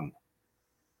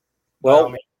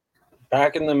 Well,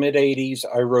 back in the mid '80s,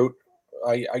 I wrote.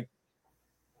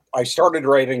 I started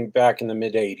writing back in the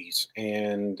mid '80s,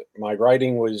 and my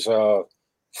writing was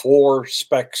 4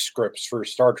 spec scripts for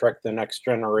Star Trek: The Next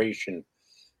Generation.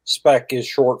 Spec is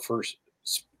short for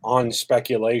on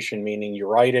speculation, meaning you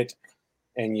write it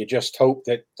and you just hope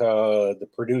that the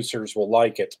producers will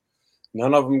like it.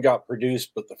 None of them got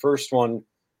produced, but the first one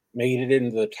made it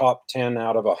into the top 10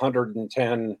 out of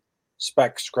 110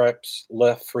 spec scripts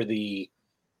left for the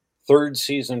 3rd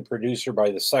season producer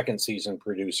by the 2nd season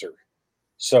producer.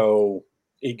 So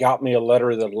it got me a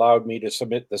letter that allowed me to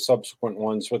submit the subsequent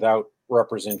ones without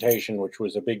representation, which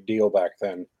was a big deal back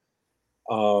then.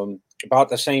 About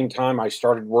the same time, I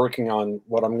started working on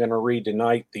what I'm going to read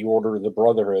tonight, The Order of the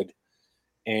Brotherhood.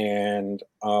 And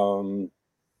the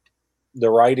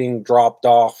writing dropped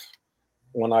off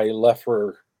when I left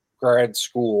for grad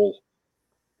school.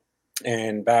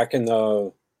 And back in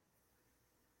the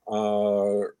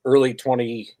early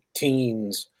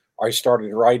 20-teens, I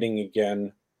started writing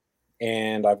again.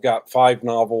 And I've got 5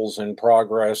 novels in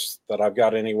progress that I've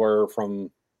got anywhere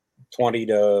from 20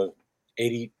 to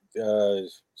 80,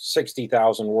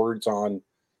 60,000 words on.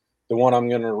 The one I'm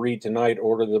going to read tonight,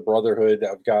 Order of the Brotherhood,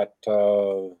 I've got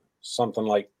something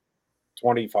like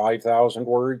 25,000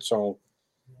 words. So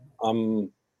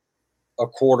I'm a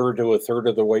quarter to a third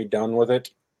of the way done with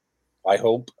it, I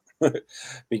hope,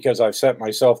 because I've set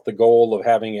myself the goal of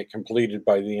having it completed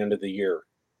by the end of the year.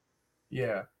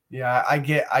 Yeah. I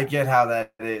get how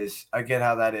that is.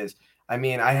 I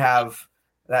mean, I have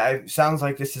that. It sounds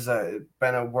like this has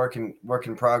been a work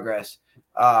in progress.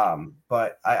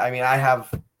 But I mean, I have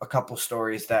a couple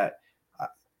stories that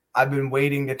I've been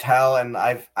waiting to tell, and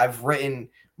I've written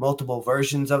multiple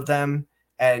versions of them,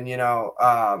 and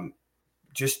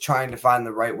just trying to find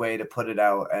the right way to put it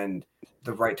out and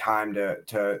the right time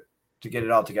to get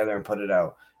it all together and put it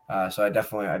out. So I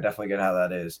definitely get how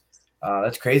that is.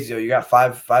 That's crazy though. You got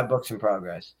five books in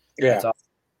progress. Yeah,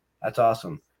 that's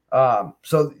awesome.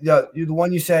 So the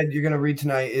one you said you're gonna read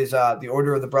tonight is The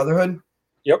Order of the Brotherhood.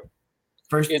 Yep.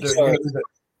 First,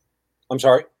 I'm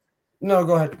sorry. No,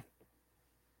 go ahead.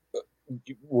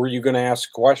 Were you going to ask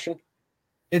a question?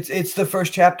 It's the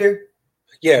first chapter.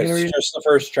 Yeah, it's just the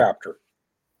first chapter.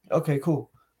 Okay, cool.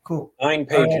 9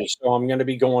 pages, so I'm going to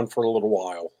be going for a little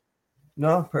while.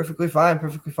 No, perfectly fine.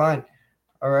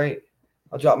 All right,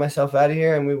 I'll drop myself out of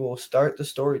here, and we will start the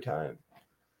story time.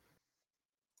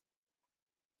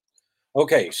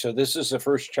 Okay, so this is the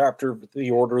first chapter of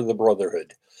The Order of the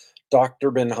Brotherhood.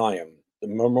 Dr. Ben-Haim, the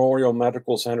Memorial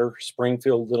Medical Center,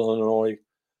 Springfield, Illinois,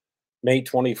 May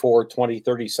 24,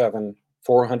 2037,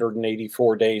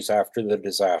 484 days after the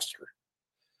disaster.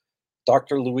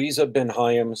 Dr. Louisa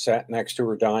Ben-Haim sat next to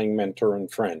her dying mentor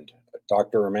and friend,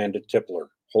 Dr. Amanda Tipler,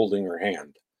 holding her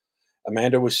hand.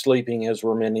 Amanda was sleeping, as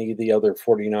were many of the other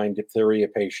 49 diphtheria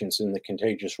patients in the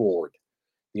contagious ward.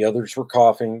 The others were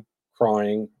coughing,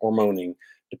 crying, or moaning,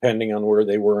 depending on where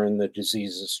they were in the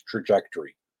disease's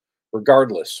trajectory.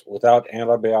 Regardless, without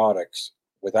antibiotics,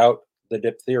 without the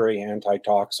diphtheria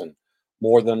antitoxin,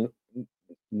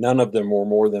 none of them were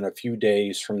more than a few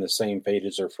days from the same fate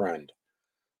as her friend.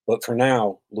 But for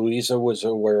now, Louisa was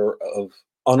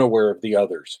unaware of the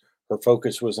others. Her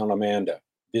focus was on Amanda,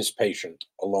 this patient,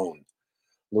 alone.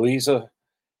 Louisa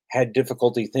had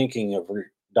difficulty thinking of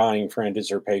her dying friend as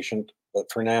her patient,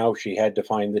 but for now she had to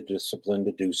find the discipline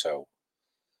to do so.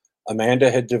 Amanda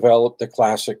had developed the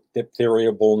classic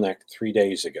diphtheria bullneck 3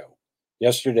 days ago.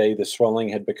 Yesterday, the swelling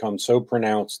had become so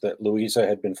pronounced that Louisa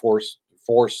had been forced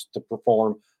to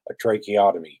perform a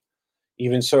tracheotomy.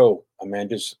 Even so,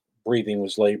 Amanda's breathing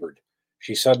was labored.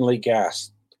 She suddenly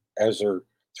gasped as her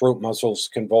throat muscles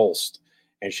convulsed,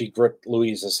 and she gripped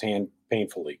Louisa's hand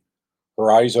painfully.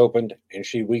 Her eyes opened, and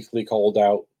she weakly called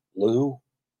out, "Lou?"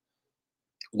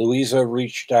 Louisa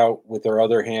reached out with her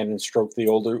other hand and stroked the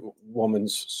older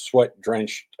woman's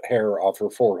sweat-drenched hair off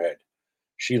her forehead.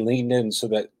 She leaned in so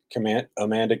that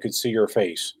Amanda could see her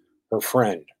face, her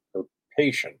friend, her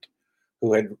patient,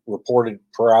 who had reported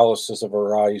paralysis of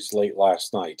her eyes late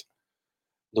last night.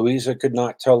 Louisa could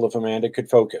not tell if Amanda could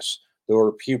focus, though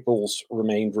her pupils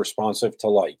remained responsive to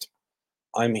light.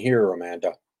 "I'm here,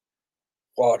 Amanda."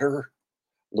 "Water?"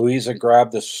 Louisa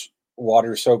grabbed the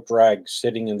water-soaked rag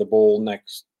sitting in the bowl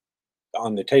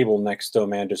on the table next to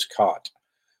Amanda's cot.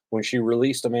 When she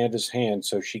released Amanda's hand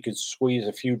so she could squeeze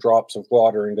a few drops of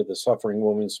water into the suffering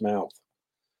woman's mouth.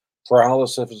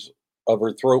 Paralysis of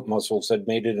her throat muscles had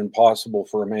made it impossible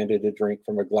for Amanda to drink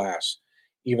from a glass.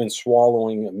 Even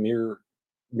swallowing a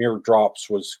mere drops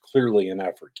was clearly an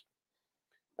effort.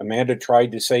 Amanda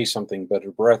tried to say something, but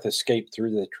her breath escaped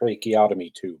through the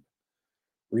tracheotomy tube.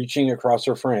 Reaching across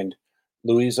her friend,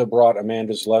 Louisa brought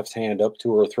Amanda's left hand up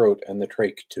to her throat and the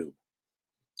trach tube.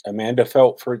 Amanda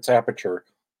felt for its aperture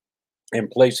and,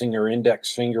 placing her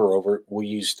index finger over it,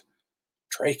 wheezed,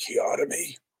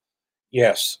 "Tracheotomy?"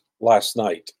 "Yes, last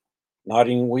night."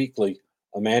 Nodding weakly,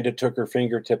 Amanda took her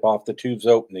fingertip off the tube's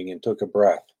opening and took a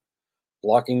breath.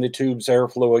 Blocking the tube's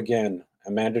airflow again,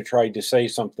 Amanda tried to say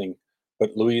something,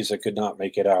 but Louisa could not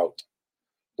make it out.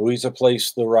 Louisa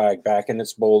placed the rag back in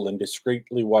its bowl and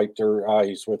discreetly wiped her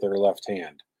eyes with her left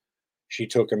hand. She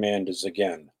took Amanda's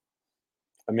again.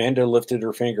 Amanda lifted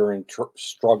her finger and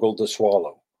struggled to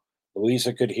swallow.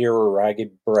 Louisa could hear her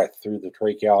ragged breath through the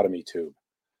tracheotomy tube.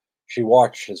 She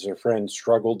watched as her friend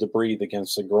struggled to breathe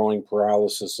against the growing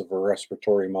paralysis of her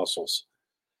respiratory muscles.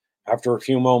 After a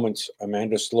few moments,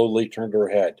 Amanda slowly turned her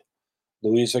head.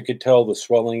 Louisa could tell the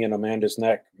swelling in Amanda's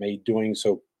neck made doing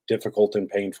so difficult and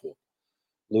painful.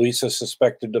 Louisa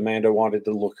suspected Amanda wanted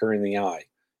to look her in the eye.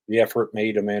 The effort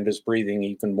made Amanda's breathing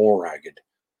even more ragged.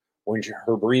 When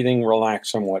her breathing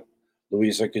relaxed somewhat,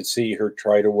 Louisa could see her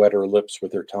try to wet her lips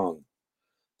with her tongue.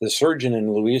 The surgeon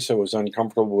in Louisa was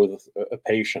uncomfortable with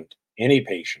any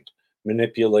patient,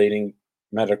 manipulating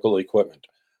medical equipment,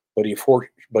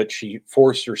 but she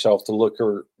forced herself to look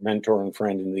her mentor and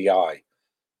friend in the eye.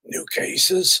 "New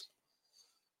cases?"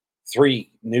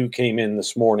 3 new came in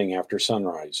this morning after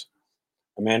sunrise.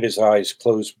 Amanda's eyes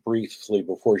closed briefly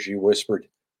before she whispered,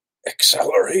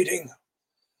 "Accelerating?"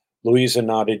 Louisa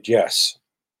nodded yes.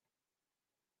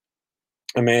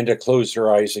 Amanda closed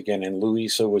her eyes again, and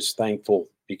Louisa was thankful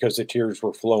because the tears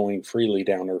were flowing freely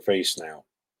down her face now.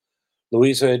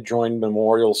 Louisa had joined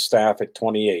Memorial staff at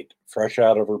 28, fresh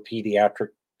out of her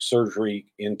pediatric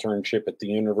surgery internship at the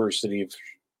University of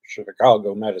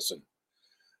Chicago Medicine,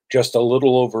 just a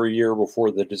little over a year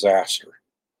before the disaster.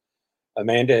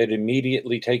 Amanda had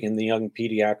immediately taken the young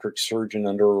pediatric surgeon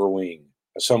under her wing,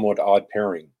 a somewhat odd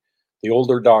pairing. The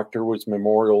older doctor was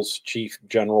Memorial's chief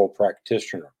general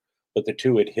practitioner, but the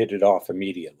two had hit it off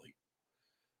immediately.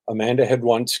 Amanda had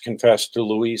once confessed to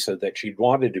Louisa that she'd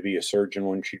wanted to be a surgeon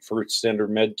when she'd first entered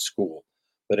med school,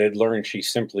 but had learned she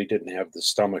simply didn't have the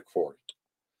stomach for it.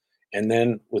 And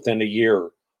then, within a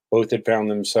year, both had found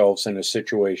themselves in a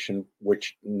situation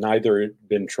which neither had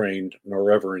been trained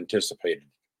nor ever anticipated.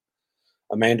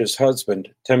 Amanda's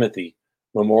husband, Timothy,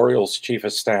 Memorial's chief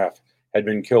of staff, had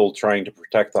been killed trying to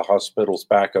protect the hospital's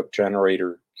backup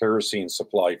generator kerosene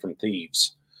supply from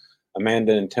thieves.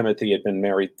 Amanda and Timothy had been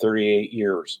married 38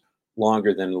 years,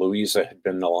 longer than Louisa had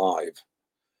been alive.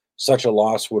 Such a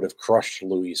loss would have crushed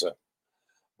Louisa,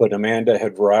 but Amanda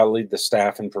had rallied the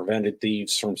staff and prevented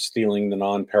thieves from stealing the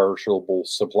non-perishable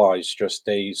supplies just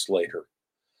days later.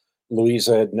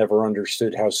 Louisa had never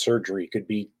understood how surgery could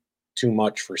be too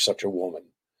much for such a woman.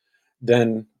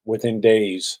 Then, within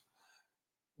days,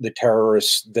 the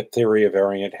terrorist diphtheria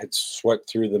variant had swept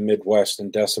through the Midwest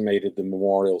and decimated the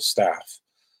Memorial staff.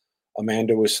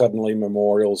 Amanda was suddenly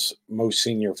Memorial's most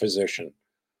senior physician.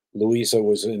 Louisa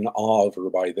was in awe of her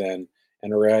by then,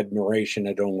 and her admiration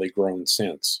had only grown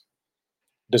since.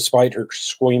 Despite her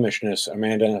squeamishness,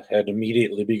 Amanda had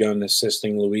immediately begun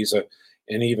assisting Louisa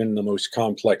in even the most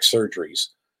complex surgeries.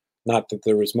 Not that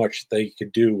there was much they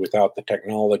could do without the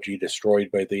technology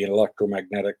destroyed by the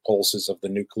electromagnetic pulses of the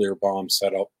nuclear bomb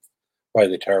set up by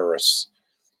the terrorists.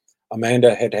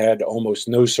 Amanda had had almost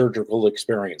no surgical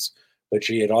experience, but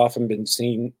she had often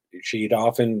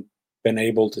been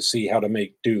able to see how to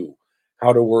make do,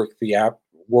 how to work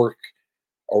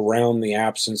around the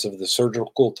absence of the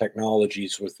surgical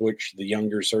technologies with which the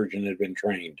younger surgeon had been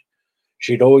trained.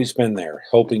 She'd always been there,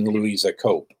 helping Louisa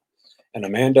cope, and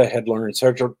Amanda had learned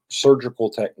surgical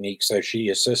techniques as she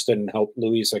assisted and helped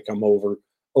Louisa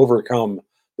overcome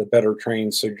the better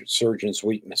trained surgeon's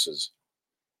weaknesses.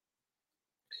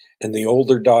 And the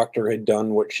older doctor had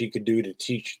done what she could do to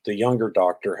teach the younger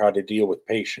doctor how to deal with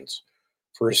patients.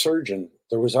 For a surgeon,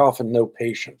 there was often no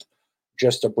patient,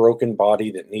 just a broken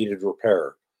body that needed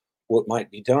repair. What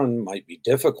might be done might be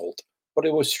difficult, but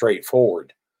it was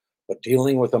straightforward. But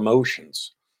dealing with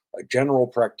emotions, a general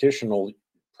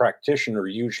practitioner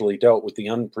usually dealt with the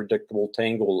unpredictable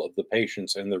tangle of the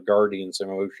patients and their guardians'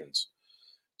 emotions.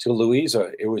 To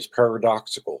Louisa, it was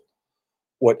paradoxical.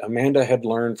 What Amanda had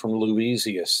learned from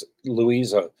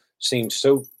Louisa seemed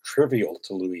so trivial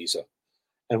to Louisa,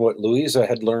 and what Louisa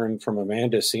had learned from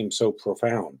Amanda seemed so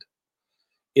profound.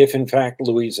 If in fact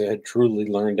Louisa had truly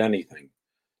learned anything,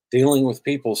 dealing with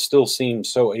people still seemed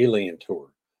so alien to her,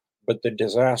 but the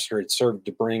disaster had served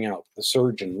to bring out the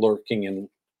surgeon lurking in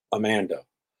Amanda.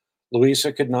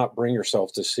 Louisa could not bring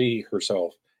herself to see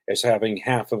herself as having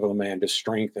half of Amanda's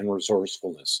strength and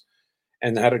resourcefulness,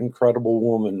 and that incredible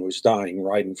woman was dying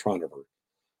right in front of her.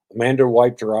 Amanda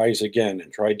wiped her eyes again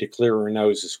and tried to clear her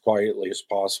nose as quietly as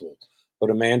possible, but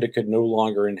Amanda could no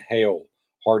longer inhale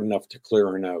hard enough to clear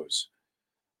her nose.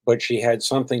 But she had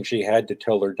something she had to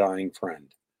tell her dying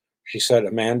friend. She said,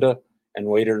 "Amanda," and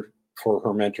waited for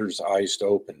her mentor's eyes to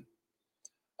open.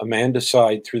 Amanda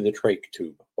sighed through the trach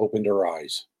tube, opened her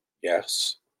eyes.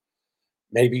 Yes.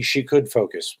 Maybe she could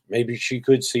focus. Maybe she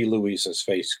could see Louisa's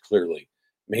face clearly.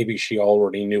 Maybe she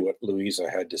already knew what Louisa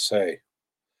had to say.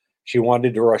 She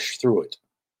wanted to rush through it,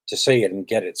 to say it and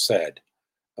get it said.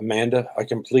 "Amanda, I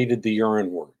completed the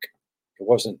urine work." It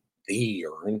wasn't the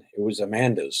urine, it was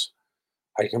Amanda's.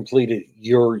 "I completed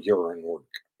your urine work."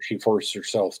 She forced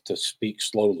herself to speak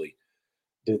slowly.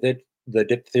 The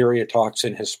diphtheria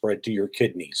toxin has spread to your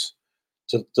kidneys.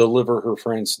 To deliver her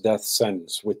friend's death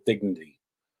sentence with dignity.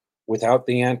 Without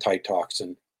the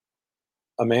antitoxin,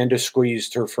 Amanda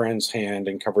squeezed her friend's hand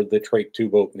and covered the trach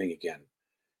tube opening again.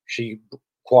 She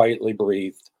quietly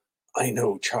breathed, "I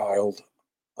know, child."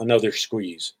 Another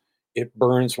squeeze. "It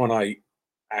burns when I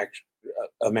act."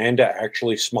 Amanda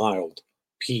actually smiled.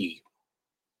 P.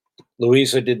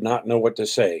 Louisa did not know what to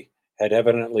say, had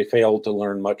evidently failed to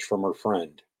learn much from her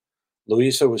friend.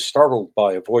 Louisa was startled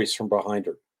by a voice from behind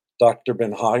her. "Dr.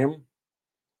 Benhayem?"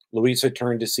 Louisa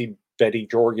turned to see Betty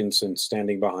Jorgensen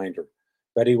standing behind her.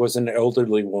 Betty was an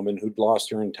elderly woman who'd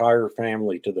lost her entire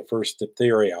family to the first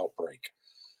diphtheria outbreak.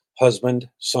 Husband,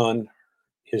 son,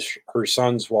 her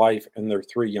son's wife, and their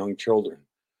 3 young children.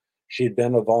 She had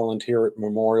been a volunteer at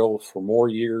Memorial for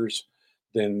years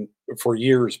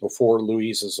before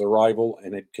Louisa's arrival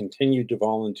and had continued to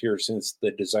volunteer since the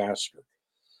disaster.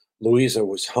 Louisa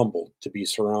was humbled to be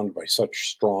surrounded by such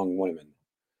strong women.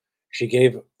 She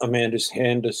gave Amanda's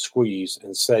hand a squeeze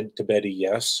and said to Betty,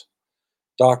 "Yes."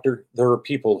 "Doctor, there are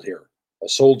people here, a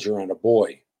soldier and a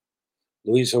boy."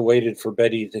 Louisa waited for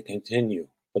Betty to continue,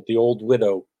 but the old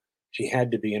widow, she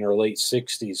had to be in her late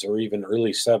 60s or even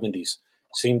early 70s,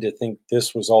 seemed to think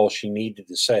this was all she needed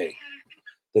to say.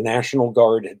 The National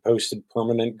Guard had posted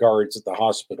permanent guards at the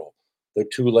hospital, though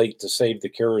too late to save the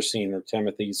kerosene or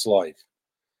Timothy's life.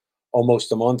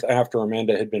 Almost a month after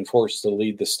Amanda had been forced to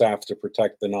lead the staff to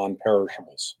protect the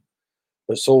non-perishables.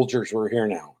 The soldiers were here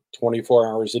now, 24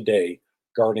 hours a day,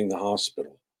 guarding the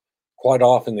hospital. Quite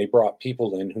often they brought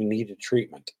people in who needed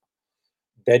treatment.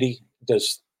 "Betty,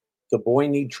 does the boy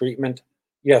need treatment?"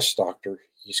 "Yes, doctor.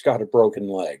 He's got a broken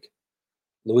leg."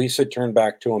 Louisa turned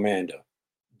back to Amanda.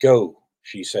 "Go,"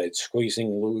 she said,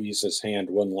 squeezing Louisa's hand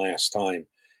one last time,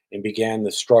 and began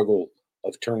the struggle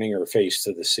of turning her face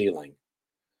to the ceiling.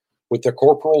 With the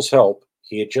corporal's help,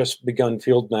 he had just begun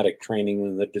field medic training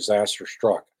when the disaster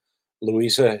struck.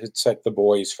 Louisa had set the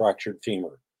boy's fractured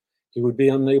femur. He would be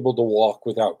unable to walk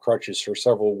without crutches for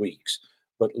several weeks,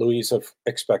 but Louisa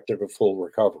expected a full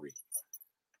recovery.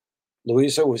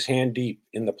 Louisa was hand deep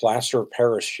in the plaster of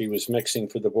Paris she was mixing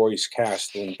for the boy's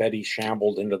cast when Betty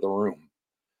shambled into the room.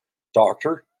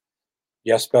 "Doctor?"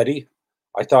 "Yes, Betty?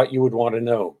 I thought you would want to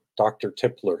know. Dr.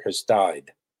 Tipler has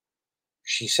died."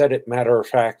 She said it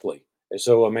matter-of-factly, as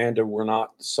though Amanda were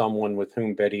not someone with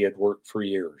whom Betty had worked for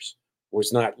years,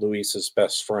 was not Louisa's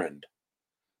best friend.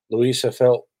 Louisa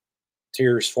felt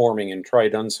tears forming and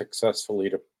tried unsuccessfully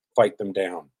to fight them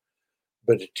down,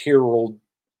 but a tear rolled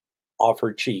off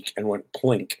her cheek and went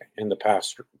plink in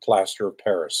the plaster of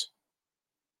Paris.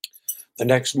 The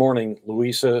next morning,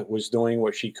 Louisa was doing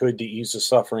what she could to ease the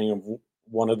suffering of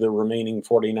one of the remaining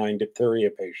 49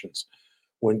 diphtheria patients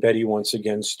when Betty once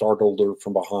again startled her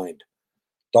from behind.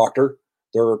 Doctor,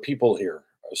 there are people here,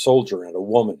 a soldier and a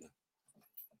woman.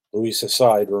 Louisa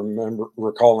sighed,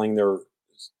 recalling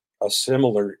a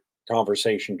similar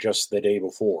conversation just the day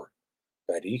before.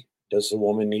 Betty, does the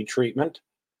woman need treatment?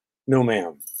 No,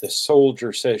 ma'am. The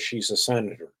soldier says she's a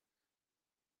senator.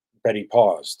 Betty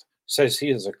paused. Says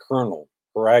he is a colonel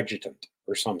or adjutant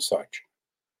or some such.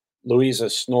 Louisa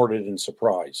snorted in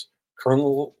surprise.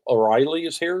 Colonel O'Reilly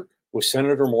is here with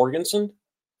Senator Morganson?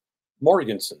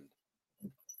 Morganson.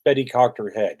 Betty cocked her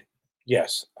head.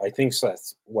 Yes, I think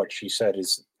that's what she said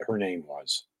her name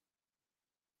was.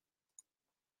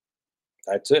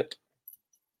 That's it.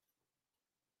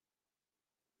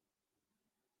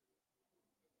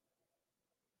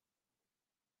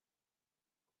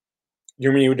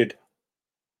 You're muted.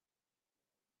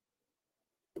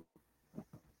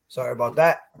 Sorry about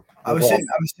that. I was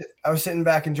sitting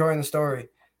back enjoying the story.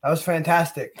 That was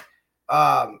fantastic.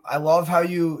 I love how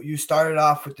you started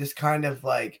off with this kind of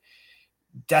like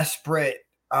desperate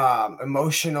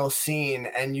emotional scene,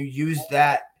 and you used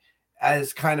that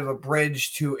as kind of a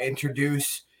bridge to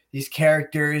introduce these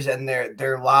characters and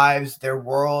their lives, their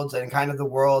worlds, and kind of the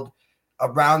world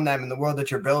around them and the world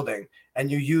that you're building. And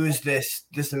you use this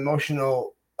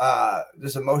emotional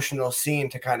scene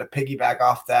to kind of piggyback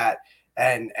off that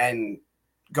and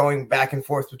going back and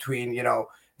forth between,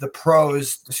 the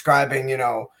prose describing,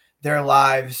 their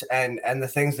lives and the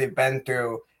things they've been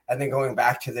through, and then going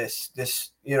back to this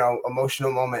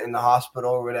emotional moment in the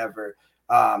hospital or whatever.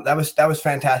 That was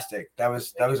fantastic. That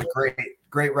was a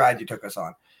great ride you took us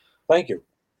on. Thank you.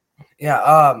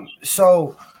 Yeah.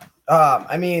 So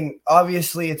I mean,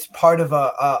 obviously it's part of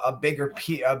a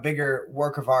bigger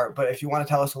work of art, but if you want to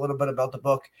tell us a little bit about the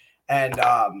book and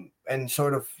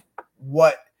sort of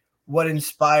what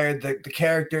inspired the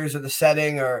characters or the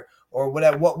setting or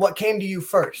whatever, what came to you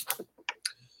first?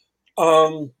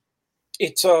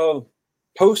 It's a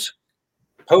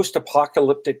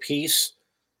post-apocalyptic piece.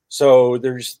 So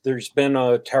there's been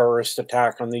a terrorist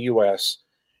attack on the U.S.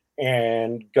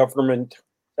 and government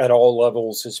at all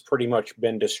levels has pretty much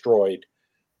been destroyed.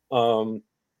 I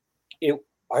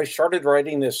started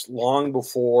writing this long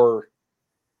before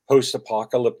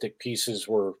post-apocalyptic pieces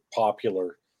were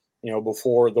popular,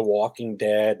 before The Walking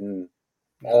Dead and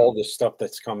all the stuff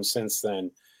that's come since then.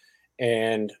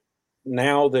 And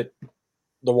now that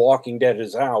The Walking Dead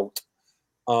is out,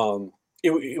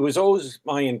 it was always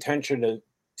my intention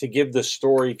to give the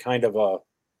story kind of a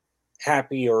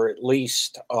happy or at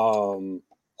least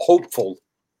hopeful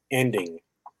ending.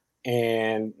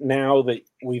 And now that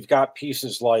we've got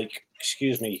pieces like,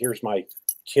 excuse me, here's my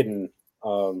kitten,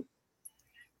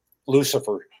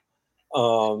 Lucifer.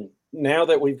 Now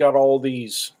that we've got all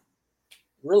these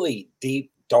really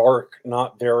deep, dark,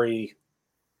 not very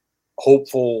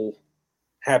hopeful,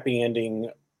 happy ending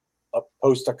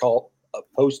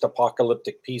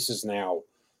post-apocalyptic pieces now,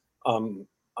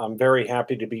 I'm very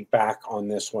happy to be back on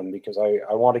this one because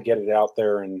I want to get it out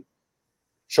there and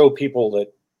show people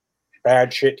that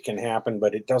bad shit can happen,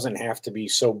 but it doesn't have to be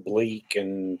so bleak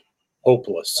and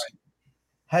hopeless.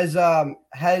 Has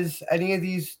any of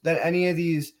these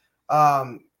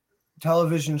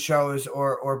television shows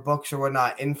or books or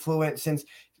whatnot influenced since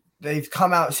they've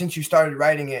come out, since you started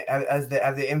writing it? Have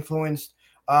they influenced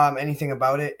anything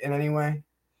about it in any way?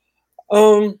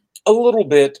 A little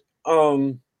bit.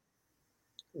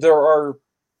 There are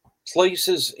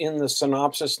places in the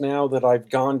synopsis now that I've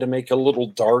gone to make a little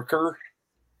darker,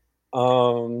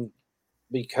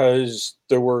 because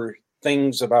there were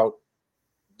things about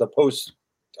the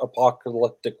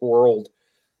post-apocalyptic world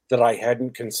that I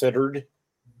hadn't considered.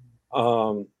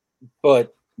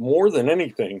 But more than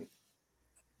anything,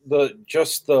 the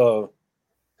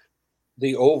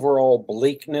overall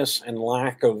bleakness and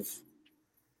lack of,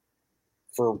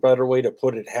 for a better way to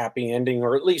put it, happy ending,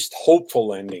 or at least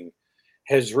hopeful ending,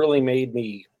 has really made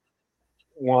me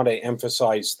want to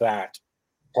emphasize that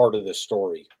part of the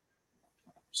story.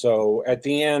 So at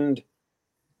the end,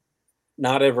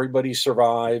 not everybody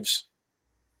survives,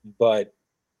 but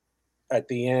at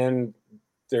the end,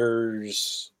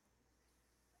 there's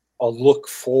a look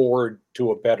forward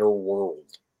to a better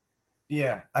world.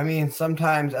 Yeah. I mean,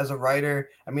 sometimes as a writer,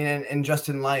 I mean, and just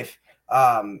in life,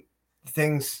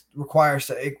 things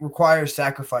requires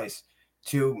sacrifice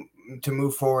to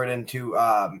move forward and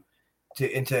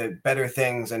into better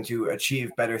things and to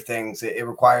achieve better things. It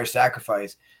requires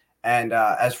sacrifice. And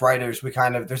as writers,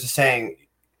 there's a saying,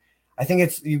 I think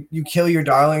it's you kill your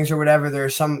darlings or whatever.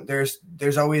 There's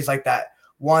always like that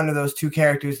one of those two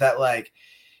characters that, like,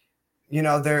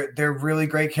 they're really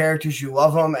great characters. You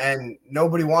love them and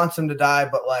nobody wants them to die,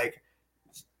 but like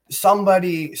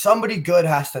somebody good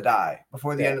has to die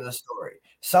before the end of the story.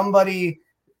 Somebody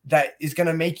that is going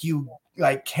to make you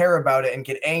like care about it and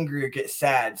get angry or get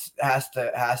sad has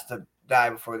to die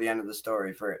before the end of the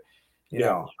story for it. You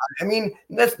know, I mean,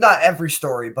 that's not every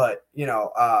story, but you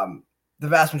know, the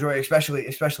vast majority,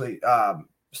 especially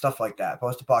stuff like that,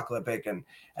 post-apocalyptic and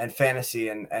fantasy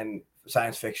and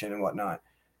science fiction and whatnot.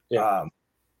 Yeah.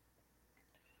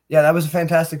 Yeah, that was a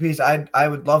fantastic piece. I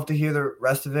would love to hear the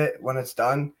rest of it when it's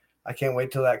done. I can't wait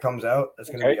till that comes out. That's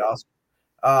going to be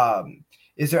awesome.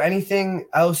 Is there anything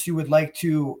else you would like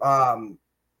to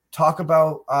talk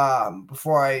about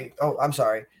before I? Oh, I'm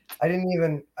sorry. I didn't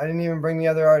even bring the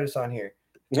other artists on here.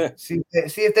 Yeah. See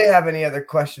if they have any other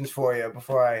questions for you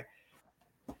before I.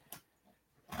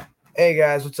 Hey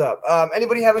guys, what's up?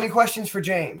 Anybody have any questions for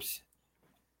James?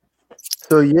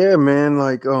 So yeah, man,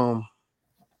 like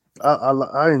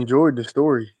I enjoyed the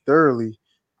story thoroughly.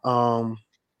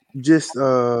 Just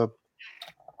I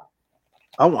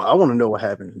want to know what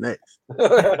happens next.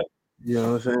 You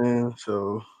know what I'm saying?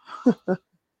 So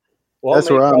well, that's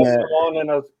where I'm at. Come on in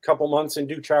a couple months and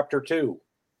do chapter 2.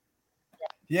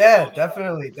 Yeah,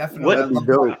 definitely.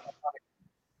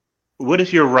 What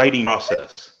is your writing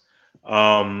process?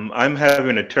 I'm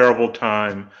having a terrible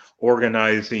time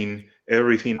organizing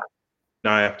everything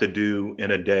I have to do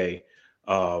in a day.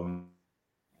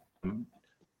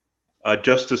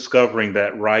 Just discovering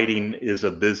that writing is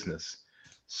a business.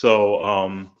 So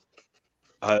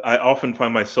I often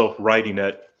find myself writing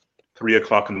at 3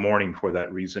 o'clock in the morning for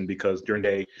that reason, because during the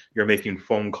day you're making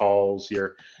phone calls,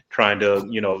 you're trying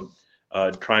to,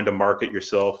 trying to market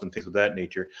yourself and things of that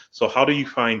nature. So how do you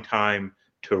find time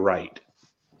to write?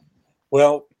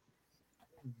 Well,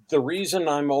 the reason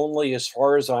I'm only as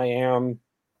far as I am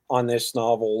on this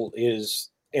novel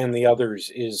and the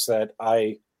others is that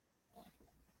I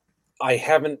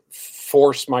haven't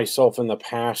forced myself in the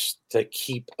past to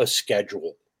keep a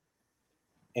schedule.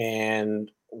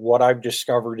 And what I've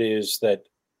discovered is that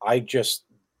I just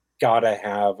gotta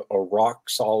have a rock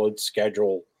solid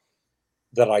schedule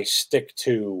that I stick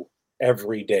to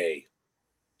every day.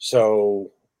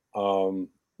 So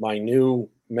my new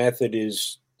method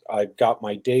is I've got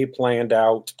my day planned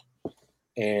out,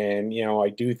 and I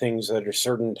do things at a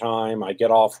certain time. I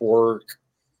get off work.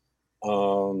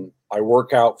 I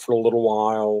work out for a little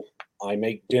while. I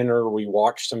make dinner. We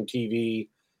watch some TV,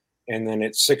 and then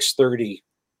at 6:30,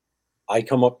 I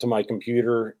come up to my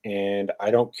computer, and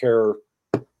I don't care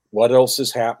what else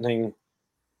is happening.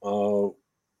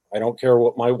 I don't care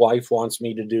what my wife wants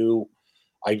me to do.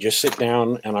 I just sit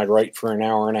down and I write for an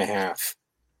hour and a half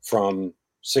from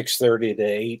 6:30 to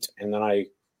 8, and then I,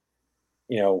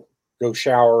 go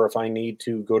shower if I need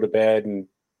to, go to bed, and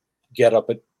get up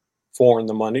at 4 in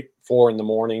the morning,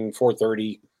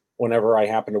 4:30, whenever I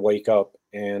happen to wake up,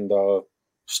 and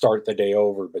start the day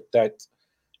over. But that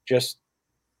just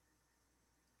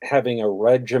having a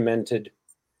regimented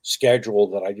schedule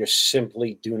that I just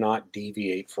simply do not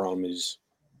deviate from is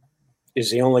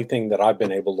the only thing that I've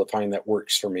been able to find that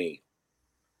works for me.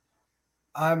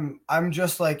 I'm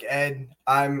just like Ed.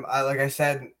 Like I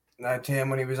said to him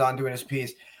when he was on doing his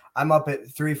piece, I'm up at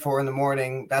 3, 4 in the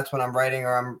morning. That's when I'm writing,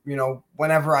 or I'm,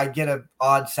 whenever I get an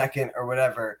odd second or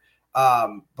whatever.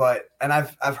 And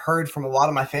I've heard from a lot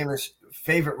of my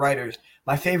favorite writers.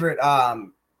 My favorite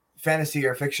fantasy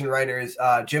or fiction writer is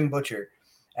Jim Butcher,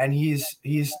 and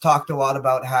he's talked a lot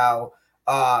about how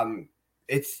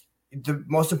it's the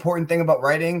most important thing about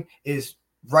writing is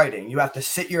writing. You have to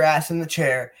sit your ass in the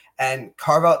chair and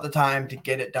carve out the time to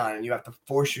get it done. And you have to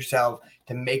force yourself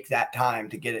to make that time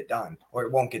to get it done, or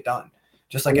it won't get done.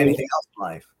 Just like anything else in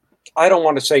life. I don't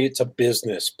want to say it's a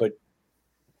business, but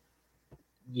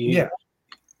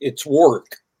it's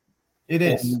work. It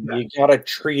is. You got to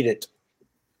treat it.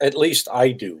 At least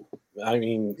I do. I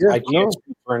mean, I can't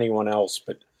speak for anyone else,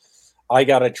 but I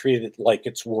got to treat it like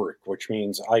it's work, which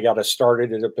means I got to start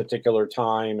it at a particular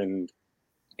time and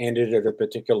end it at a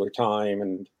particular time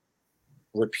and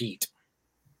repeat.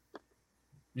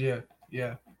 Yeah,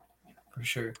 for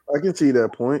sure. I can see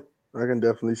that point. I can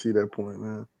definitely see that point,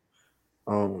 man.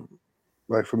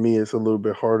 Like for me, it's a little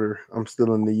bit harder. I'm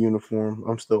still in the uniform.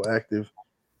 I'm still active.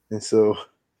 And so,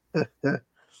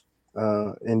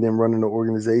 and then running the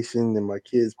organization, and my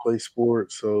kids play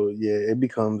sports. So yeah, it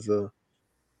becomes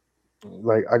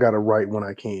like I got to write when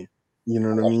I can. You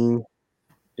know what I mean?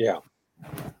 Yeah.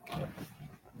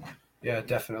 Yeah,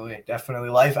 definitely.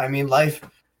 Life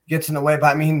gets in the way,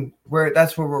 but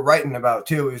that's what we're writing about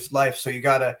too, is life. So you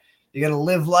gotta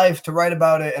live life to write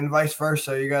about it, and vice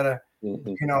versa. You gotta,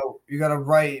 you gotta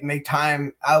write, make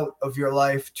time out of your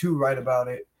life to write about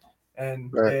it.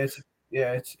 And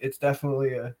it's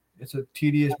definitely It's a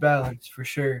tedious balance for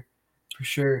sure.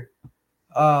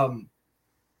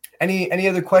 Any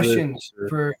other questions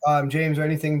for James or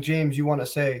anything, James, you want to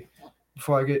say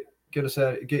before I get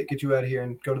you out of here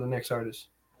and go to the next artist?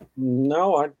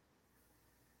 No,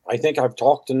 I think I've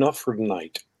talked enough for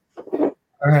tonight.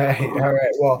 All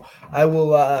right. Well, I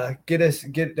will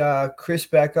get Chris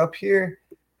back up here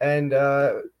and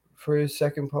for his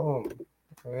second poem.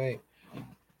 All right.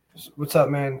 What's up,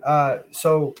 man?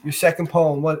 So your second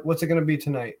poem, what's it gonna be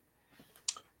tonight?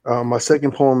 My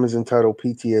second poem is entitled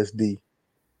PTSD.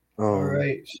 All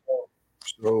right.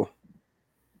 So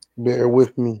bear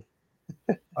with me.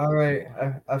 All right.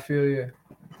 I feel you.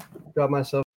 Got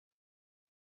myself.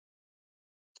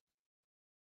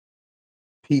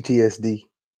 PTSD.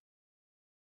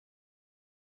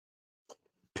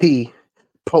 P,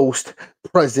 post,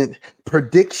 present,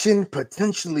 prediction,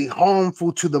 potentially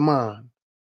harmful to the mind.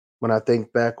 When I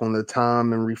think back on the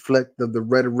time and reflect of the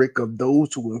rhetoric of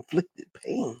those who inflicted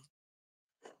pain,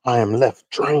 I am left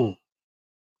drained.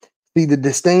 See, the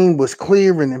disdain was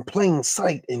clear and in plain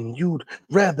sight, and you'd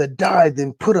rather die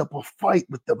than put up a fight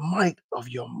with the might of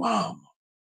your mom,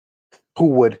 who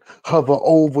would hover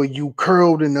over you,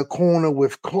 curled in the corner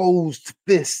with closed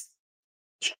fists,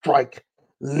 strike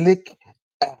lick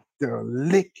after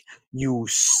lick. You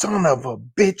son of a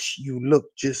bitch, you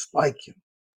look just like him,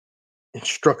 and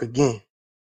struck again.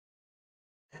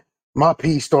 My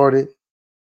P started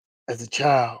as a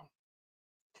child,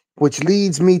 which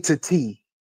leads me to T,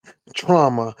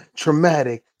 trauma,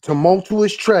 traumatic,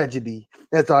 tumultuous tragedy,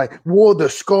 as I wore the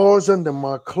scars under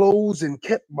my clothes and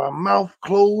kept my mouth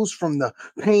closed from the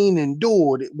pain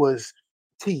endured. It was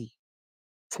T,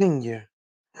 tenure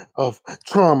of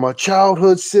trauma,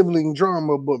 childhood sibling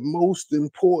drama, but most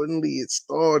importantly, it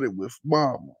started with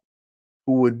mama,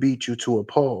 who would beat you to a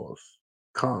pause,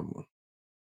 comma.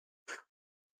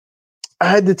 I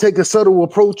had to take a subtle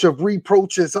approach of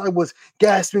reproach as I was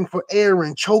gasping for air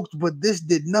and choked, but this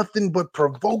did nothing but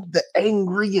provoke the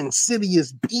angry,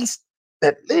 insidious beast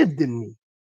that lived in me.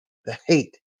 The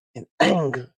hate and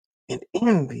anger and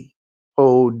envy.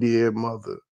 Oh, dear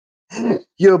mother,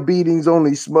 your beatings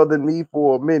only smothered me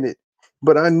for a minute,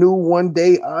 but I knew one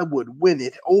day I would win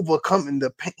it, overcoming the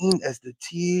pain as the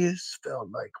tears felt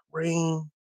like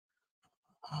rain.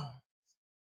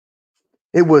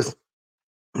 It was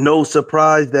no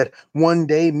surprise that one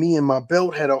day me and my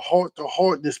belt had a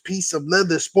heart-to-heart. This piece of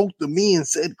leather spoke to me and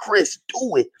said, Chris,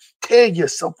 do it. Tear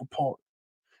yourself apart.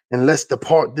 And let's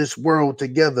depart this world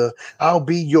together. I'll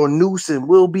be your noose and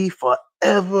we'll be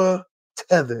forever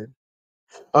tethered.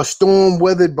 A storm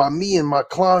weathered by me in my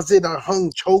closet. I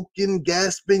hung choking,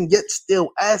 gasping, yet still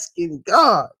asking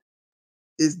God,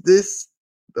 is this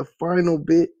the final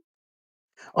bit?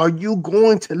 Are you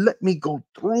going to let me go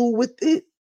through with it?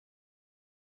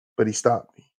 But he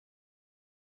stopped me.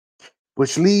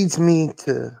 Which leads me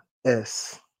to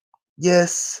S.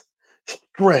 Yes,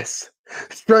 stress.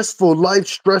 Stressful life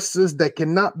stresses that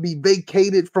cannot be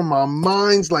vacated from our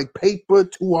minds like paper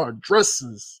to our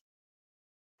dresses.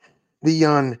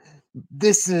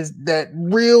 This is that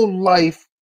real life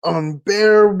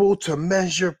unbearable to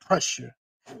measure pressure.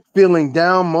 Feeling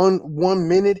down one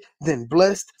minute, then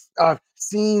blessed. I've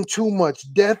seen too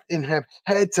much death and have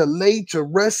had to lay to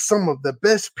rest some of the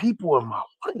best people in my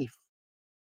life.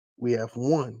 We have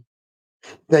one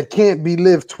that can't be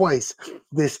lived twice.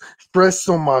 This stress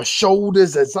on my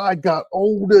shoulders as I got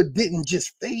older didn't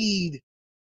just fade.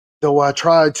 Though I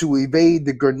tried to evade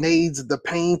the grenades of the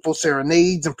painful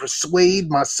serenades and persuade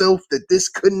myself that this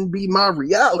couldn't be my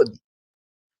reality,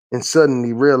 and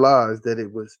suddenly realized that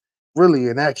it was really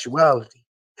an actuality.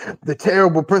 The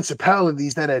terrible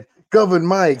principalities that had governed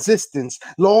my existence,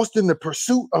 lost in the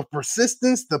pursuit of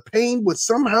persistence, the pain would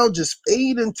somehow just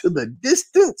fade into the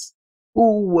distance.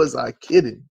 Who was I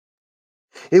kidding?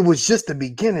 It was just the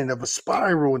beginning of a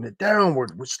spiral in the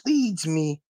downward, which leads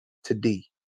me to D.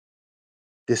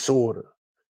 Disorder,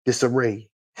 disarray,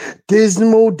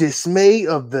 dismal dismay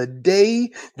of the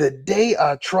day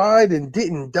I tried and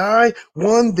didn't die.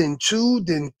 1, then 2,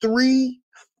 then 3.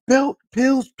 Belt,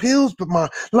 pills, but my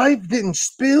life didn't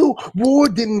spill. War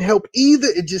didn't help either.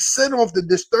 It just set off the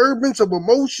disturbance of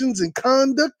emotions and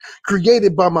conduct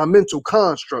created by my mental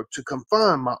construct to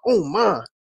confine my own mind.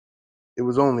 It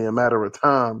was only a matter of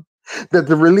time that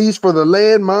the release for the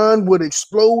landmine would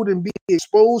explode and be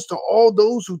exposed to all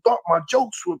those who thought my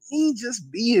jokes were me just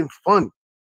being funny.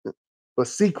 But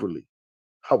secretly,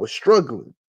 I was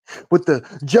struggling with the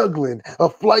juggling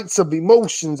of flights of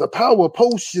emotions, a power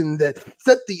potion that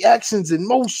set the actions in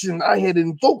motion. I had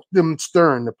invoked them,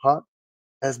 stirring the pot.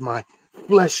 As my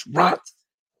flesh rots,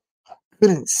 I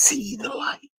couldn't see the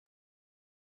light.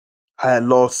 I had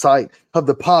lost sight of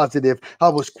the positive. I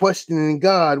was questioning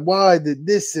God. Why did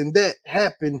this and that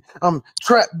happen? I'm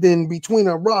trapped in between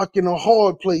a rock and a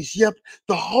hard place. Yep,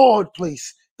 the hard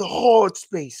place, the hard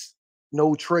space.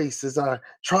 No trace as I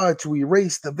tried to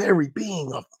erase the very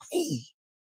being of me.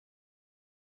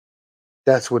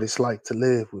 That's what it's like to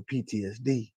live with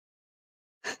PTSD.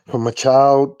 From a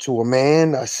child to a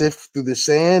man, I sift through the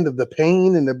sand of the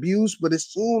pain and abuse, but as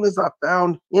soon as I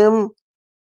found him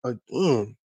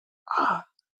again, I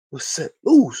was set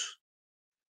loose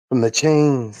from the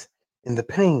chains and the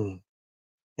pain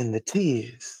and the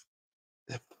tears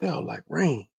that felt like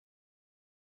rain.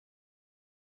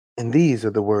 And these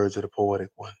are the words of the poetic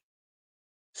one.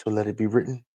 So let it be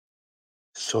written,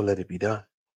 so let it be done.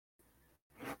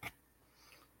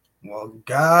 Well,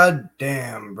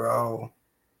 goddamn, bro.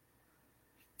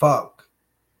 Fuck.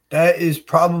 That is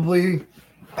probably,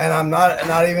 and I'm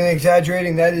not even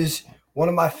exaggerating, that is one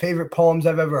of my favorite poems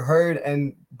I've ever heard,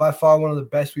 and by far one of the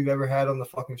best we've ever had on the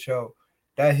fucking show.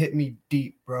 That hit me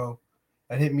deep, bro.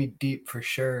 That hit me deep for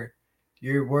sure.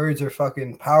 Your words are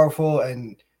fucking powerful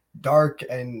and dark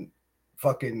and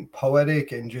fucking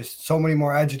poetic and just so many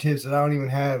more adjectives that I don't even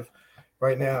have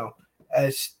right now.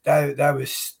 As that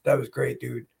was great,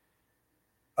 dude.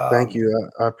 Thank you.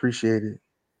 I appreciate it.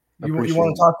 You want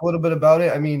to talk a little bit about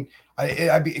it? I mean,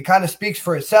 it kind of speaks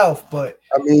for itself, but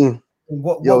I mean,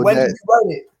 when did you write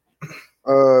it?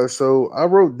 So I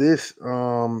wrote this.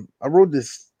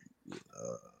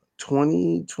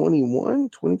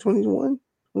 2021.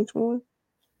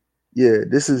 Yeah,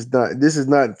 this is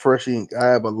not fresh ink. I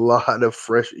have a lot of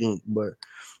fresh ink, but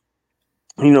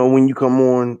when you come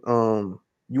on,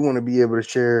 you want to be able to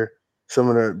share some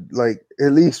of the, like,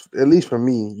 at least for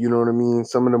me, you know what I mean,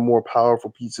 some of the more powerful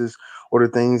pieces or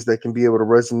the things that can be able to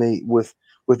resonate with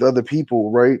other people,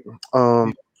 right?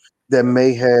 That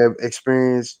may have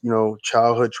experienced,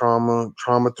 childhood trauma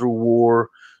through war,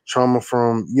 trauma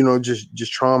from,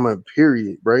 just trauma,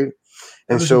 period, right?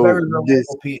 It was a very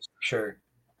relatable piece for sure.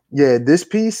 Yeah, this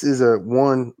piece is a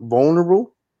one,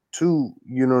 vulnerable, two,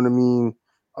 you know what I mean,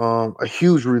 a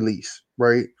huge release,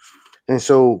 right? And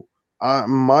so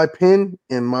my pen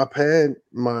and my pad,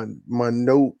 my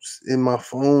notes in my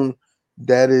phone,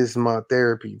 that is my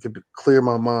therapy to clear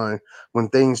my mind when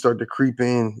things start to creep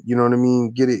in, you know what I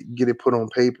mean? Get it put on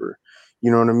paper.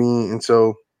 You know what I mean? And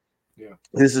so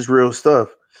this is real stuff.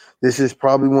 This is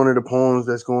probably one of the poems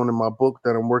that's going in my book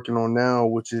that I'm working on now,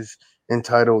 which is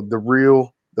entitled "The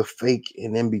Real, the Fake,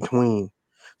 and In Between."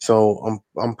 So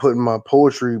I'm putting my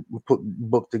poetry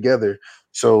book together.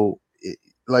 So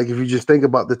like, if you just think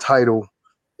about the title,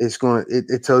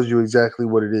 it tells you exactly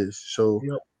what it is. So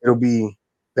it'll be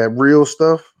that real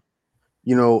stuff,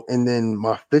 and then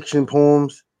my fiction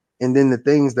poems, and then the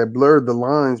things that blur the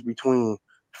lines between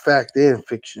fact and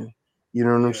fiction. You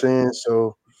know what I'm saying?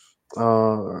 So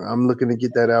I'm looking to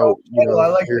get that out. I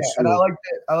like that, soon. and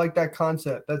I like that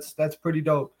concept. That's pretty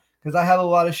dope, because I have a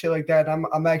lot of shit like that.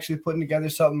 I'm actually putting together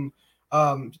something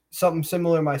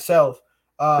similar myself.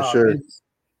 For sure.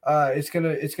 It's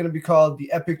gonna be called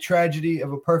 "The Epic Tragedy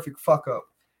of a Perfect Fuck Up,"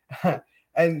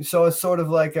 and so it's sort of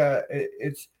like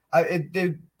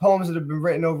the poems that have been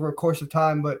written over a course of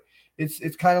time, but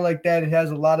it's kind of like that. It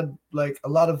has a lot of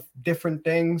different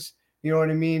things. You know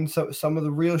what I mean? So some of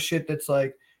the real shit that's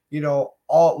like,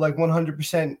 all like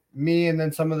 100% me, and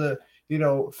then some of the,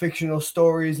 fictional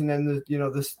stories, and then the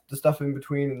stuff in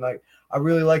between. And like, I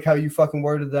really like how you fucking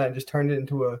worded that and just turned it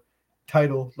into a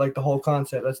title, like the whole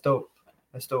concept. That's dope.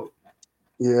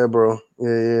 Yeah, bro.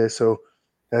 Yeah. So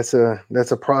that's a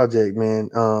project,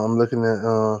 man. I'm looking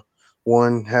at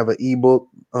one, have an ebook,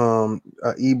 come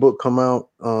out,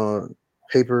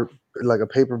 paper, like a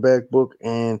paperback book,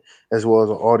 and as well as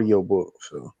an audio book.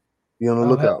 So be on the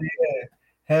lookout.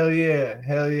 Hell yeah,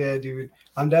 dude.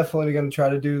 I'm definitely gonna try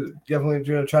to do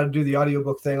the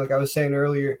audiobook thing, like I was saying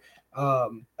earlier.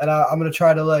 And I'm gonna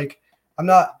try to, like, I'm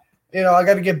not, I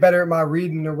got to get better at my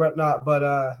reading or whatnot, but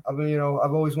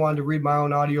I've always wanted to read my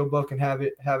own audiobook and have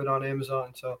it on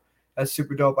Amazon. So that's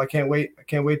super dope. I can't wait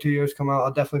till yours come out.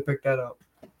 I'll definitely pick that up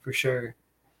for sure.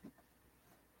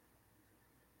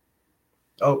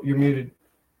 Oh, you're muted.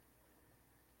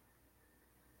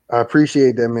 I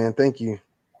appreciate that, man. Thank you.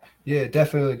 Yeah,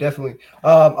 definitely.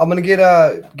 I'm gonna get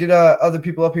other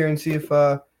people up here and see if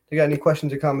they got any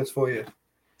questions or comments for you.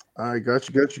 All right, got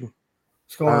you. What's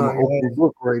going I'm on? open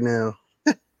book right now.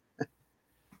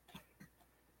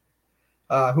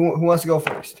 Who wants to go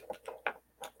first?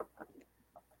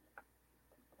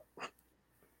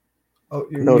 Oh,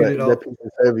 you're muted. That piece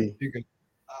is heavy. You're good.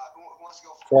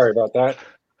 Sorry about that.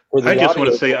 I just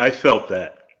want to say I felt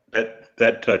that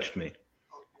touched me.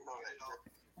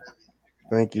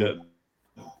 Thank you.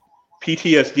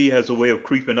 PTSD has a way of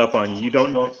creeping up on you. You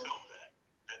don't know.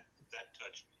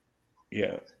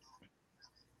 Yeah.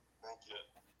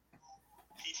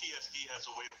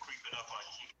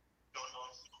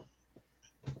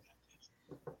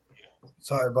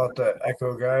 Sorry about the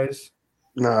echo, guys.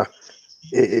 Nah,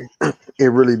 it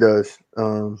really does.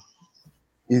 You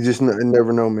just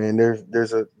never know, man.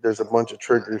 There's a bunch of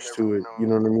triggers to it. You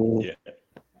know what I mean? Yeah.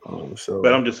 But So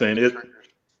I'm just saying it.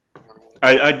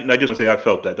 I just want to say I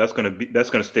felt that. That's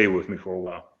gonna stay with me for a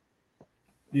while.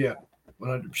 Yeah,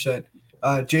 100%.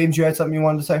 James, you had something you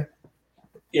wanted to say?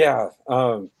 Yeah,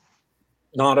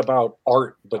 not about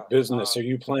art but business. Are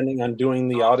you planning on doing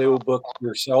the audiobook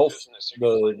yourself,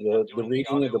 the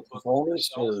reading of the performance,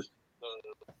 or?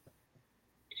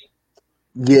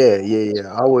 yeah.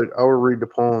 I would read the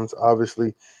poems,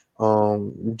 obviously,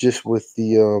 just with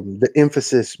the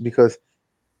emphasis, because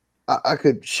I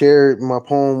could share my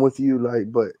poem with you,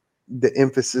 like, but the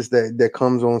emphasis that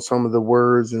comes on some of the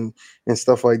words and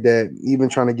stuff like that, even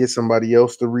trying to get somebody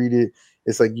else to read it,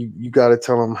 it's like you got to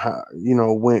tell them how,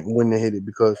 when to hit it,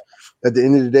 because at the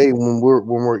end of the day, when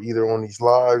we're either on these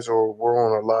lives or we're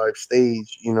on a live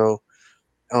stage,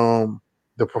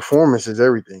 the performance is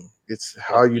everything. It's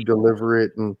how you deliver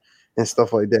it and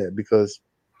stuff like that. Because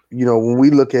when we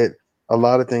look at a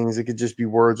lot of things, it could just be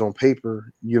words on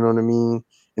paper. You know what I mean?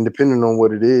 And depending on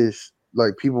what it is,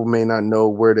 like, people may not know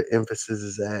where the emphasis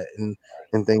is at and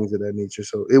things of that nature.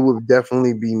 So it would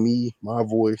definitely be me, my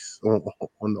voice on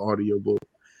the audiobook,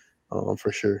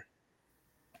 for sure.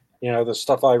 The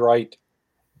stuff I write,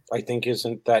 I think,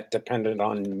 isn't that dependent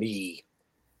on me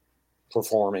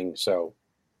performing. So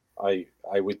I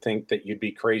would think that you'd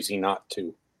be crazy not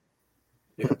to.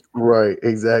 Yeah. Right.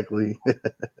 Exactly.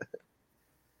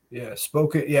 Yeah,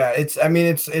 spoken. Yeah,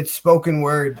 it's spoken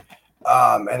word,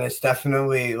 and it's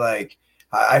definitely like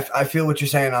I feel what you're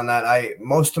saying on that.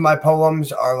 Most of my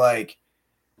poems are like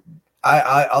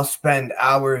I'll spend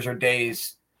hours or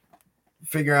days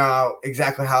figuring out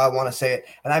exactly how I want to say it,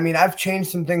 and I've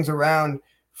changed some things around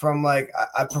from like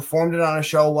I performed it on a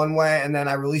show one way, and then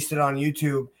I released it on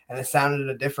YouTube, and it sounded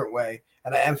a different way,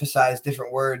 and I emphasized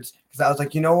different words because I was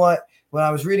like, you know what? When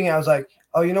I was reading it, I was like,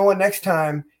 oh, you know what? Next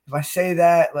time, if I say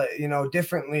that, like,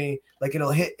 differently, like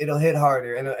it'll hit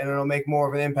harder, and it'll make more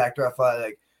of an impact. Or if I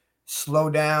like slow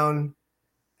down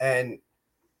and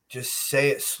just say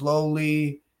it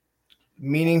slowly,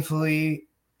 meaningfully,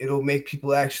 it'll make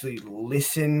people actually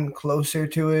listen closer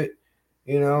to it.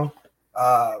 You know,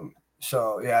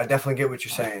 so yeah, I definitely get what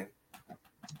you're saying.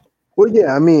 Well,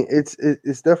 yeah. I mean, it's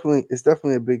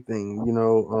definitely a big thing.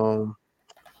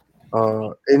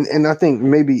 And I think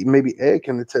maybe Ed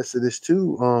can attest to this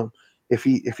too. If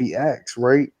he acts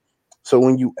right, so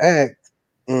when you act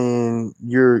and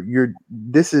you're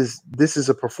this is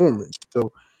a performance.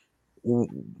 So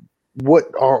what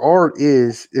our art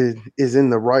is in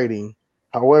the writing.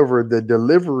 However, the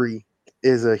delivery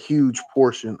is a huge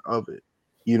portion of it.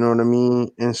 You know what I mean?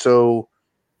 And so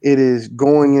it is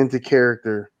going into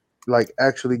character, like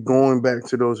actually going back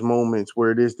to those moments where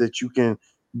it is that you can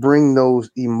bring those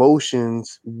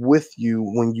emotions with you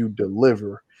when you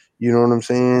deliver. You know what I'm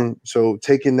saying? So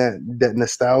taking that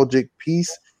nostalgic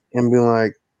piece and being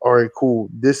like, all right, cool.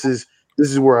 This is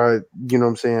where you know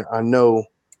what I'm saying, I know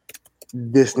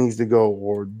this needs to go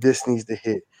or this needs to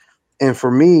hit. And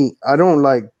for me, I don't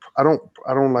like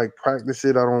practice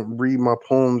it. I don't read my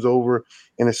poems over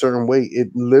in a certain way. It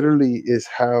literally is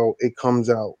how it comes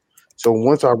out. So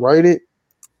once I write it,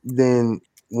 then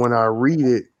when I read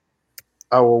it,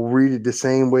 I will read it the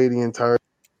same way the entire.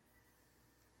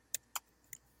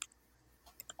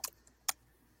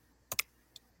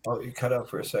 Oh, you cut out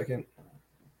for a second.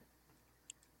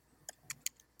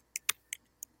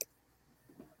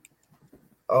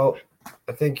 Oh,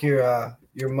 I think your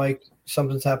mic.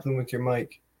 Something's happening with your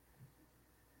mic.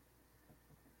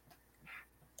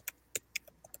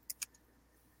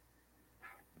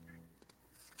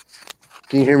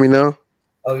 Can you hear me now?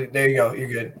 Oh, there you go. You're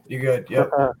good. You're good. Yep.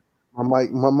 My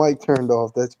mic turned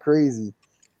off. That's crazy.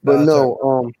 But No, that's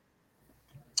all right.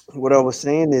 no, what I was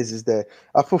saying is that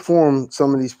I perform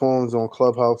some of these poems on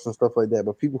Clubhouse and stuff like that,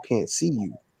 but people can't see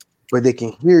you, but they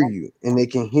can hear you, and they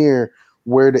can hear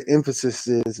where the emphasis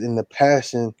is and the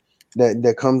passion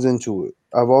that comes into it.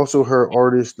 I've also heard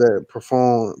artists that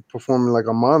performing like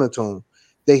a monotone.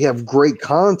 They have great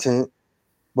content,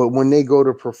 but when they go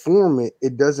to perform it,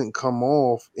 it doesn't come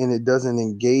off and it doesn't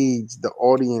engage the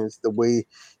audience the way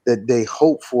that they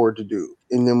hope for it to do.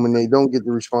 And then when they don't get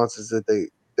the responses that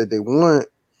they want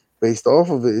based off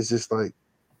of it, it's just like,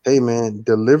 hey man,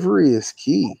 delivery is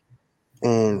key,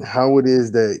 and how it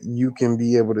is that you can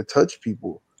be able to touch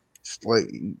people. It's like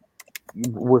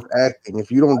with acting.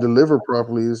 If you don't deliver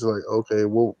properly, it's like, okay,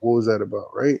 what was that about,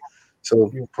 right?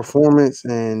 So Yeah. performance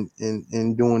and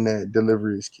doing that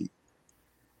delivery is key.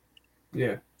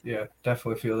 Yeah, yeah,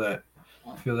 definitely feel that.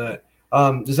 Feel that.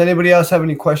 Does anybody else have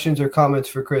any questions or comments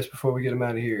for Chris before we get him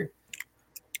out of here?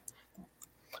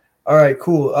 All right,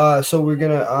 cool. So we're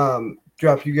gonna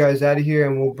drop you guys out of here,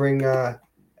 and we'll bring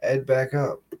Ed back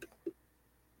up.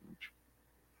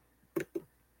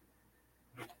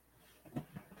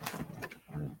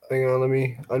 Hang on, let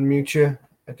me unmute you.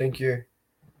 I think you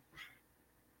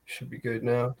should be good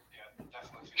now.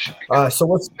 So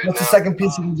what's the second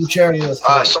piece of you sharing with us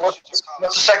tonight? So what's the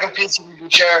second piece of you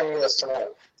sharing with us tonight?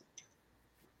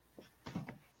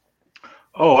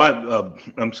 Oh,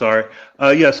 I'm sorry.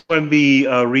 Yes, I'm going to be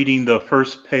reading the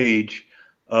first page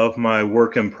of my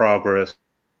work in progress,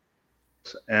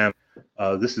 and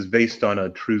this is based on a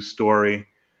true story,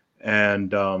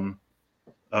 and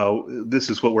this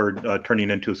is what we're turning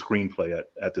into a screenplay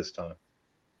at this time.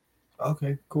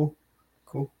 Okay, cool.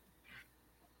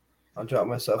 I'll drop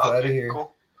myself out of here.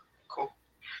 Cool.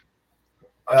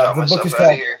 The book is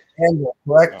called Amber,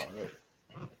 correct?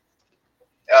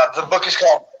 The book is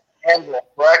called Amber,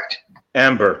 correct?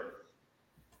 Amber.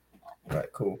 All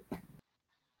right, cool.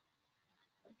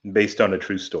 Based on a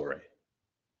true story.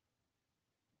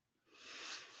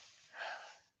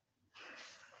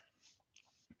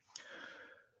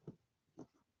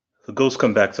 The ghosts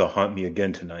come back to haunt me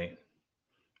again tonight.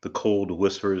 The cold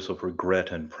whispers of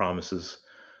regret and promises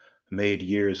made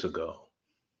years ago.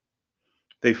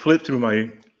 They flit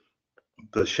through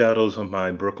the shadows of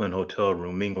my Brooklyn hotel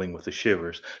room, mingling with the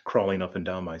shivers crawling up and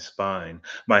down my spine.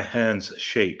 My hands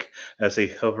shake as they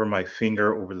hover my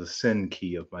finger over the send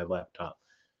key of my laptop.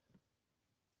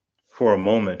 For a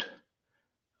moment,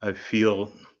 I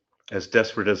feel as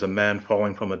desperate as a man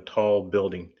falling from a tall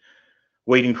building,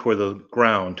 waiting for the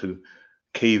ground to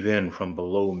cave in from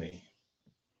below me.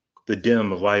 The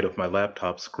dim light of my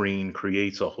laptop screen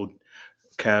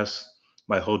casts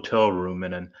my hotel room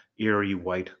in an eerie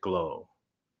white glow.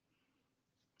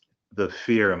 The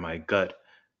fear in my gut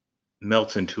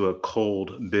melts into a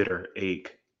cold, bitter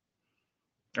ache.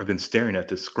 I've been staring at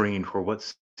this screen for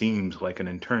what seems like an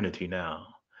eternity now.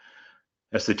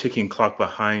 As the ticking clock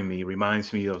behind me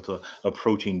reminds me of the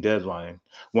approaching deadline,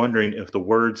 wondering if the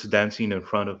words dancing in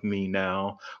front of me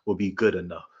now will be good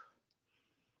enough.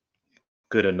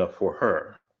 Good enough for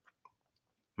her,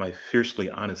 my fiercely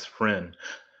honest friend,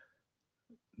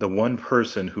 the one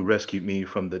person who rescued me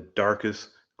from the darkest,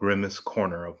 grimmest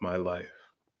corner of my life.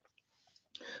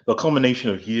 The culmination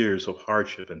of years of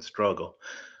hardship and struggle.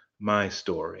 My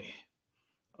story,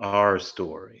 our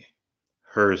story,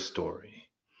 her story,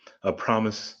 a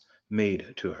promise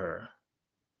made to her.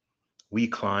 We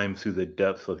climb through the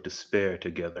depths of despair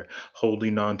together,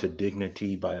 holding on to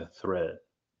dignity by a thread.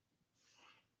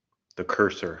 The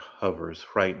cursor hovers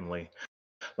frighteningly,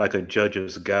 like a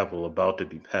judge's gavel about to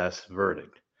be passed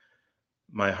verdict.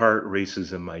 My heart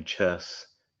races in my chest,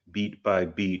 beat by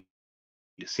beat,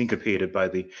 syncopated by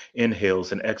the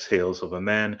inhales and exhales of a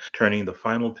man turning the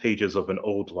final pages of an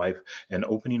old life and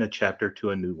opening a chapter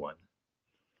to a new one.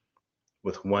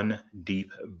 With one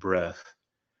deep breath,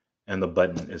 and the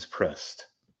button is pressed,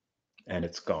 and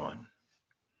it's gone.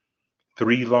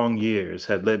 3 long years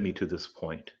had led me to this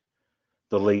point.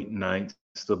 The late nights,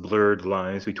 the blurred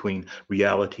lines between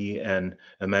reality and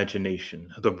imagination,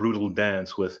 the brutal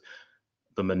dance with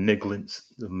the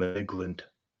malignant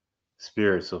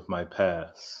spirits of my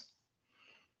past.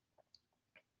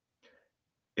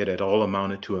 It had all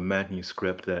amounted to a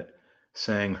manuscript that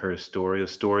sang her story, a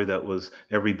story that was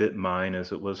every bit mine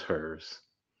as it was hers.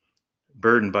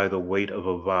 Burdened by the weight of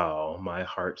a vow, my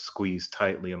heart squeezed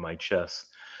tightly in my chest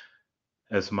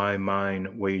as my mind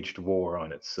waged war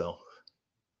on itself.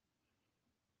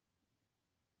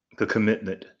 The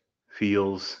commitment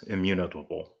feels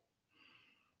immutable.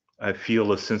 I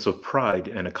feel a sense of pride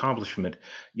and accomplishment,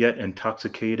 yet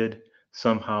intoxicated,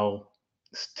 somehow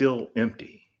still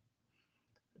empty,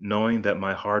 knowing that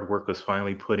my hard work was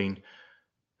finally putting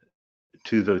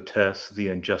to the test the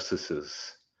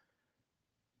injustices,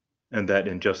 and that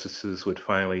injustices would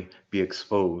finally be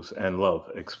exposed and love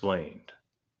explained.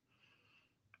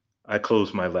 I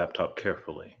closed my laptop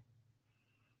carefully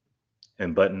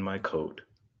and buttoned my coat.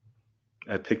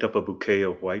 I picked up a bouquet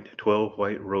of 12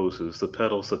 white roses, the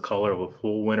petals the color of a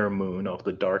full winter moon, off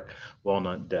the dark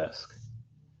walnut desk.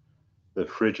 The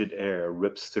frigid air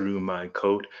rips through my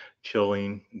coat,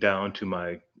 chilling down to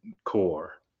my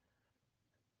core.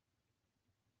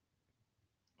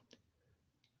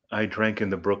 I drank in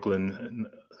the Brooklyn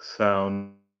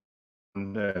sound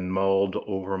and mulled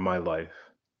over my life.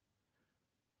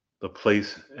 The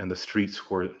place and the streets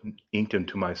were inked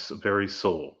into my very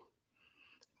soul,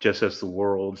 just as the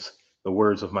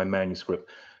words of my manuscript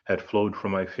had flowed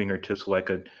from my fingertips like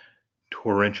a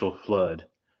torrential flood,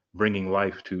 bringing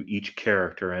life to each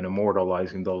character and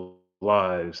immortalizing the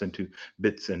lives into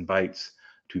bits and bytes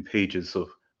to pages of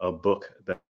a book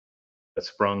that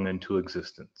sprung into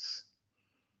existence.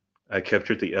 I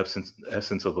captured the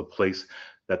essence of a place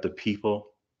that the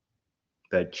people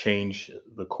that changed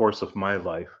the course of my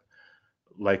life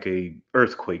like a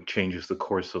earthquake changes the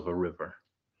course of a river.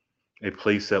 A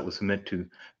place that was meant to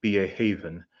be a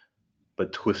haven,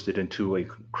 but twisted into a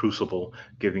crucible,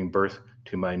 giving birth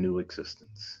to my new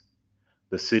existence.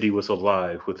 The city was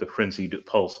alive with the frenzied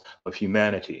pulse of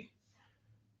humanity.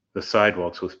 The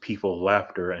sidewalks with people,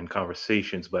 laughter, and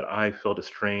conversations, but I felt a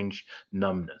strange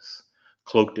numbness,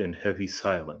 cloaked in heavy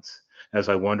silence. As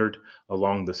I wandered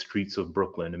along the streets of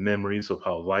Brooklyn, memories of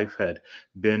how life had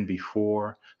been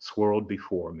before swirled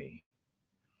before me,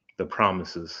 the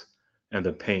promises and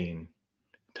the pain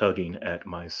tugging at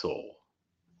my soul.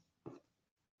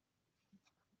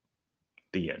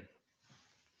 The end.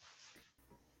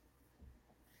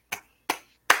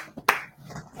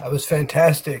 That was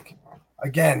fantastic.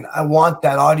 Again, I want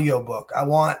that audiobook. I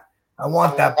want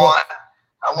that book.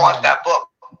 I want that book.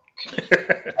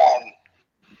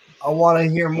 I want to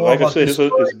hear more. Like about I said, this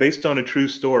it's based on a true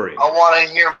story. I want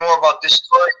to hear more about this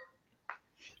story.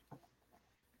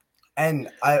 And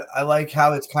I like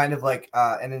how it's kind of like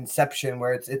an Inception,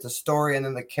 where it's a story and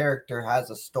then the character has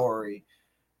a story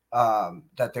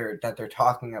that they're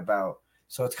talking about.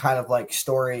 So it's kind of like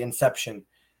story Inception.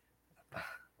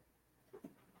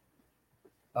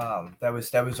 That was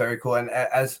very cool. And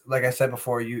as like I said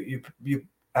before, you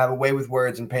have a way with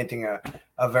words and painting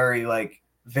a very like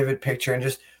vivid picture, and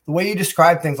just the way you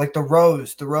describe things, like the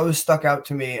rose stuck out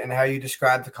to me, and how you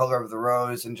describe the color of the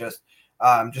rose, and just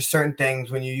certain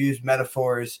things when you use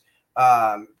metaphors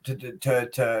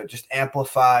to just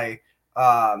amplify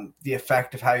the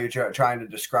effect of how you're trying to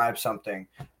describe something.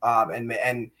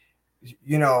 And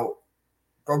you know,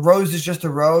 a rose is just a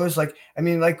rose. Like, I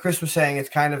mean, like Chris was saying, it's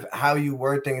kind of how you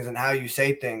word things and how you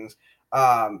say things.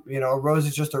 You know, a rose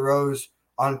is just a rose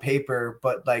on paper,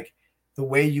 but like the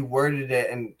way you worded it,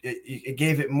 and it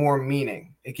gave it more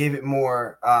meaning. It gave it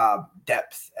more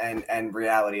depth and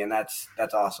reality, and that's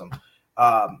awesome.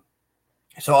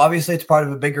 So obviously it's part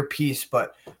of a bigger piece,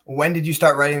 but when did you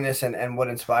start writing this, and what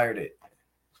inspired it?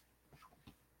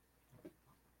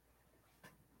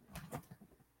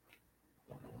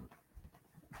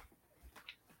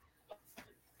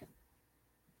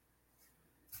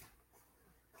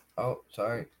 Oh,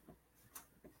 sorry.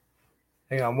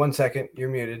 Hang on 1 second. You're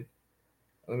muted.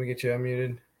 Let me get you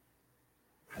unmuted.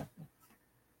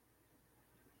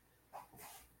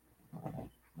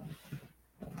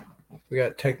 We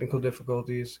got technical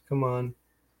difficulties. Come on.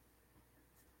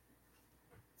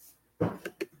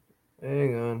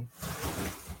 Hang on.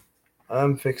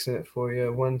 I'm fixing it for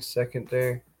you. 1 second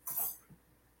there.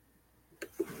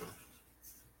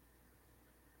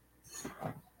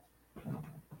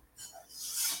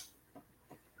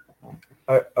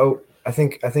 I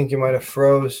think you might have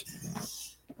froze.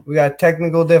 We got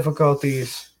technical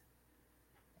difficulties.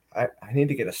 I need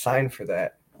to get a sign for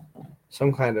that.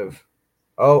 Some kind of.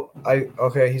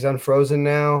 Okay. He's unfrozen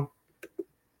now.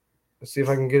 Let's see if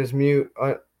I can get his mic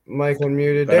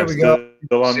unmuted. There we go.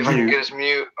 See if I can get his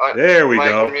mute. There we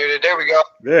go. Unmuted. There we go.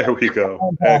 There we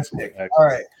go. Fantastic. Excellent. All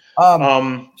right.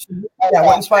 Yeah.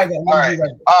 What inspired that? All right.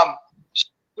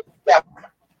 Yeah.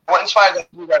 What inspired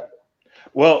that?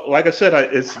 Well, like I said,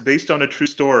 it's based on a true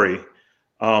story.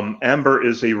 Amber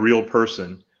is a real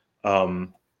person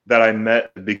that I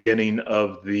met at the beginning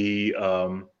of the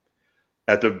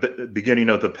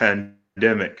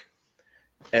pandemic,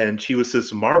 and she was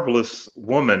this marvelous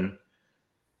woman,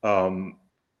 a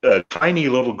tiny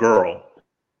little girl,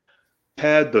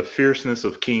 had the fierceness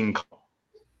of King Kong.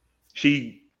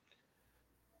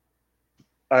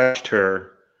 I asked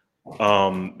her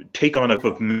take on a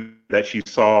book that she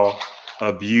saw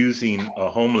abusing a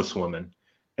homeless woman,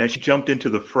 and she jumped into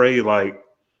the fray like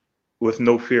with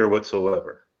no fear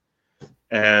whatsoever.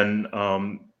 And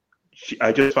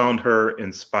I just found her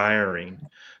inspiring.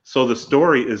 So the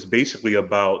story is basically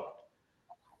about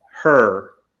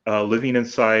her living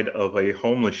inside of a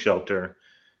homeless shelter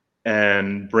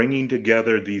and bringing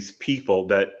together these people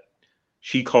that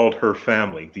she called her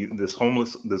family, this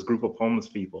group of homeless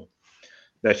people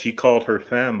that she called her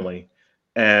family,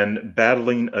 and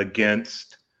battling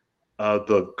against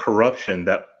the corruption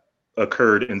that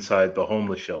occurred inside the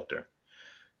homeless shelter.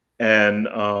 And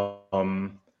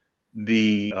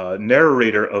the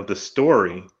narrator of the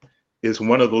story is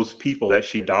one of those people that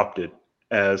she adopted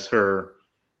as her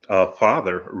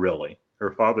father, really,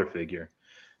 her father figure.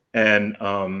 And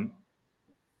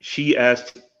she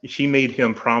made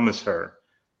him promise her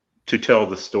to tell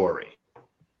the story.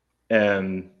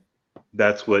 And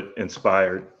that's what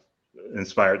inspired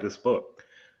this book.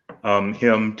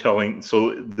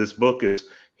 This book is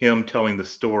him telling the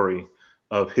story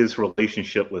of his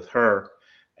relationship with her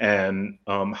and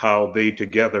how they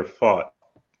together fought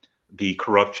the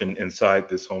corruption inside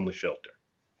this homeless shelter.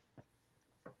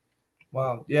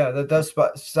 Wow. Yeah, that does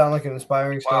sound like an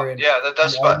inspiring story. Wow. Yeah, that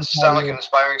does sound like an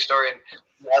inspiring story. And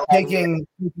taking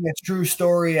a true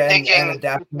story and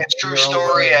adapting its true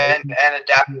story and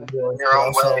adapting it in your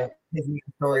own way. Taking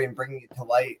a story and bringing it to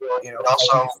light.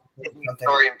 Also taking a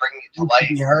story and bringing it to light.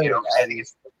 I think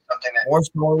it's something that more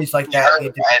stories like that need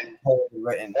to be totally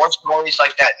written. More stories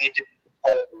like that need to be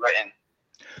totally written.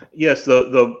 Yes,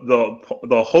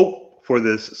 the hope for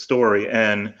this story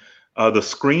and the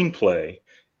screenplay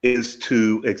is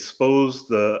to expose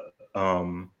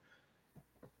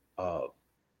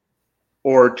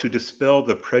or to dispel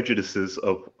the prejudices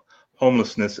of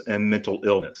homelessness and mental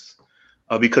illness,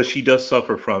 because she does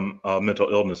suffer from mental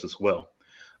illness as well.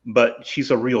 But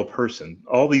she's a real person.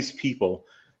 All these people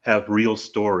have real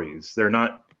stories. They're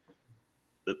not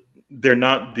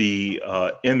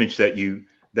the image that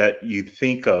you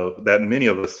think of, that many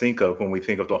of us think of when we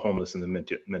think of the homeless and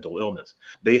the mental illness.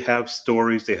 They have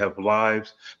stories, they have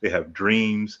lives, they have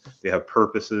dreams, they have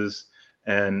purposes,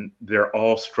 and they're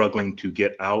all struggling to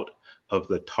get out of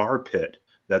the tar pit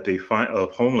that they find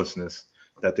of homelessness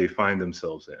that they find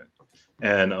themselves in.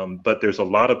 And but there's a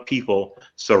lot of people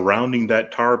surrounding that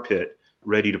tar pit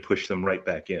ready to push them right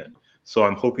back in. So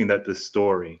I'm hoping that this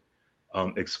story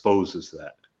exposes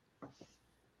that.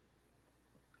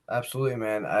 Absolutely,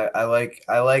 man. I like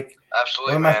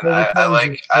absolutely, man. I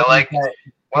like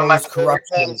one of my favorite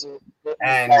things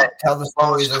and tell the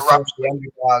stories of some of the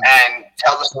underdogs and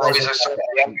tell the stories of some of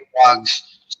the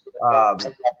underdogs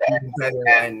better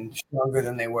and stronger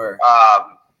than they were.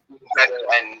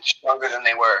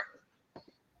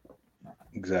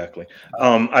 Exactly.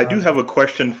 I do have a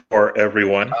question for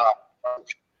everyone.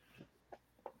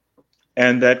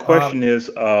 And that question is,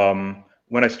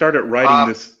 when I started writing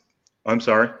this, I'm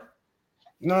sorry.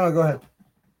 No, go ahead.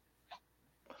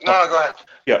 No, go ahead.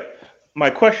 Yeah. My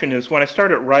question is, when I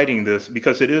started writing this,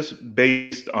 because it is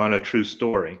based on a true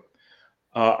story,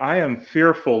 I am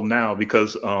fearful now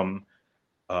because one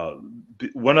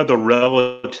of the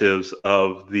relatives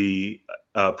of the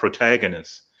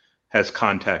protagonist has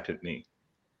contacted me.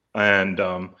 And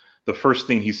the first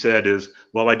thing he said is,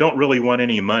 well, I don't really want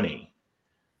any money.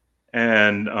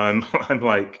 And I'm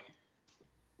like,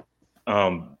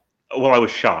 well, I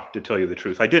was shocked, to tell you the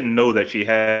truth. I didn't know that she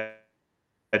had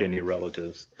any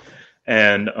relatives.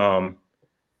 And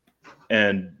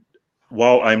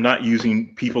while I'm not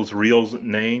using people's real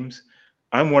names,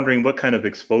 I'm wondering what kind of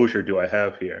exposure do I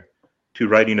have here to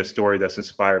writing a story that's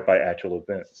inspired by actual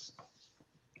events,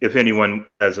 if anyone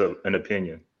has an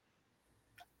opinion.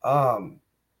 I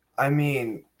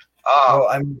mean,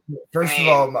 first of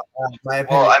all, my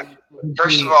opinion.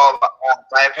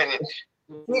 My opinion.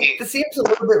 This seems a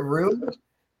little bit rude.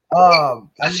 I'm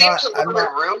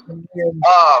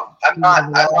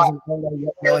not what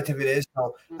relative it is.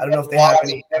 So I don't know if they have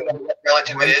any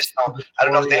relative it is. So I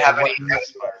don't know if they have any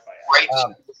rights.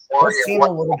 It seemed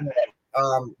a little bit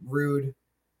rude.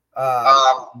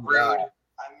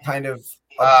 Kind of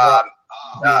abrupt.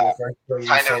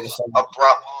 I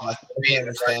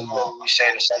understand what we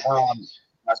say to someone.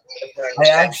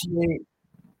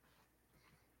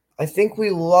 I think we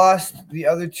lost the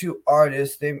other two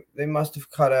artists. They must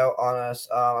have cut out on us.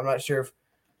 I'm not sure if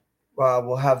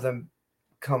we'll have them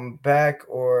come back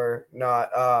or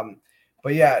not.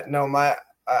 But yeah, no,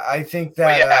 I think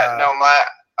that.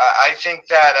 I think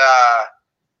that.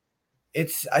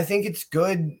 I think it's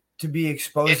good to be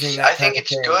exposing that. I think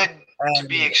it's good to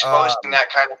be exposing that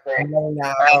kind of thing. And letting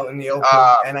that out in the open.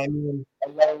 And I mean,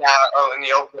 letting that out in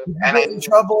the open. And in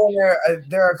trouble, and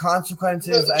there are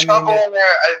consequences. There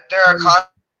are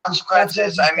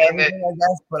consequences. I mean, I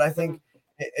guess, but I think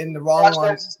in the long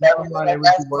run, it would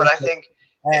be worth it.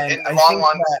 And in the long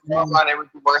run, it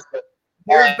would be worth it.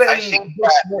 There's been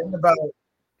written about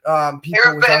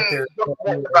people without their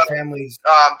families.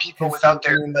 People without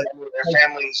their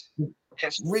families.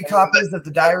 Recopies of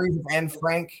the Diaries of Anne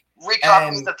Frank.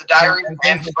 Recopies of the Diaries of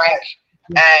Anne Frank.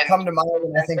 come to mind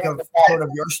when I think of sort of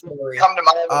your story. Come to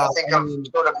mind when I think of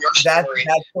sort of your story.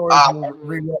 That story's been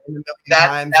rewritten a million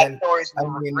times. That story's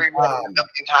been rewritten a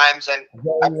million times, and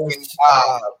World War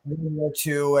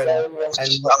II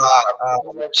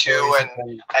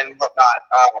and whatnot.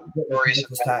 Stories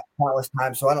countless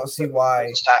times. So I don't see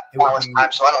why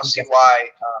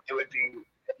it would be.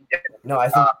 No, I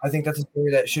think that's a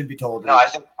story that should be told. No, I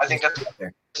think that's a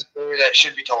story that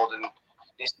should be told and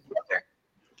needs to be out there.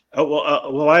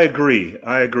 Oh, well, I agree.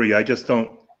 I just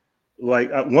don't like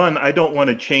one. I don't want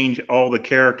to change all the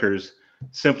characters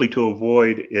simply to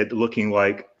avoid it looking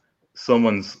like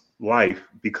someone's life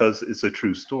because it's a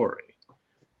true story.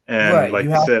 And right, like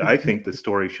you said, I think the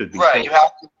story should be right. told. You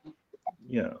have to.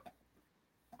 Yeah.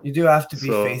 You do have to be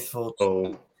faithful.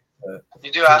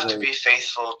 You do have to be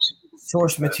faithful to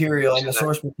source material, and the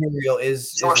source material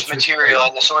is a true story.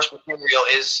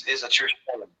 Is a true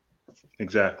story.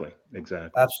 Exactly.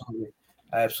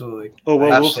 Absolutely. Oh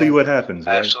well, we'll see what happens.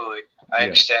 Right? Absolutely, I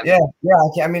understand. Yeah.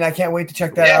 I can't wait to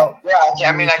check that out. I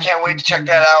can't wait to check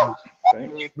that out.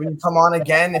 When you come on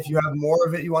again, if you have more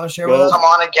of it you want to share with us, come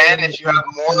on again. If you have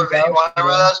more of it you want to share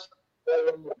with us.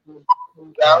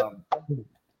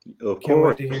 Of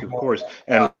course.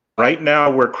 And right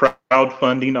now we're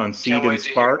crowdfunding on Seed and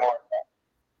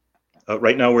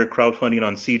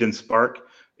Spark.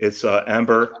 It's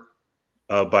Amber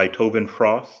by Tobin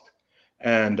Frost,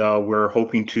 and we're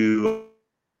hoping to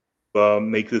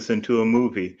make this into a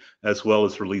movie as well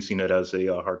as releasing it as a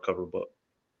hardcover book.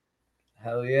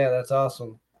 Hell yeah, that's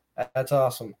awesome.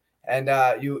 And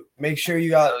you make sure you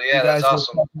got. That's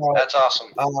awesome.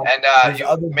 And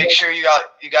make sure you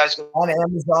guys go on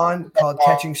Amazon called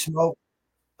Catching Smoke.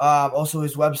 Also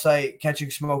his website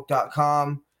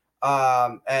catchingsmoke.com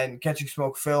and Catching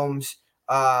Smoke Films.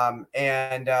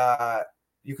 And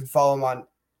you can follow him on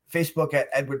Facebook at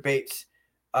Edward Bates.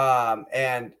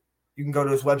 And you can go to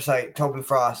his website Tobin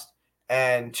Frost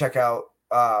and check out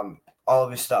all of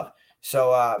his stuff.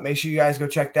 So make sure you guys go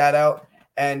check that out.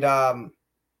 And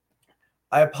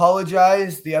I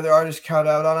apologize. The other artists cut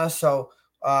out on us, so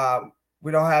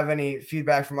we don't have any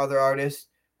feedback from other artists.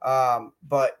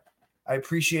 But I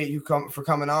appreciate you for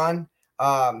coming on.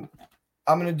 I'm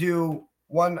gonna do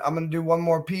one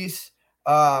more piece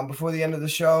before the end of the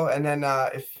show, and then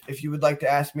if you would like to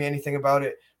ask me anything about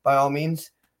it, by all means.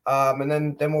 And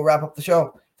then we'll wrap up the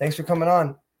show. Thanks for coming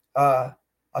on.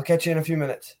 I'll catch you in a few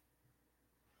minutes.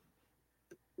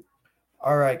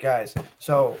 All right, guys.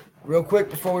 So real quick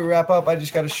before we wrap up, I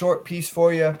just got a short piece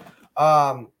for you.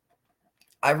 I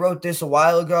wrote this a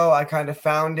while ago. I kind of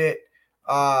found it,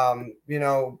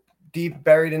 deep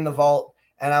buried in the vault,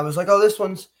 and I was like, "Oh, this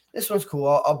one's cool.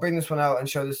 I'll bring this one out and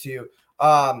show this to you."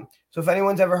 So if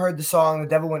anyone's ever heard the song "The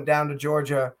Devil Went Down to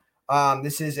Georgia,"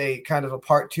 this is a kind of a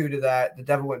part 2 to that. The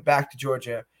Devil Went Back to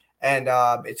Georgia, and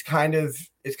it's kind of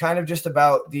just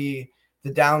about the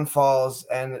downfalls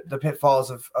and the pitfalls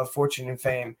of fortune and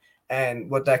fame and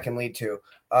what that can lead to.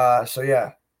 So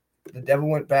yeah, The Devil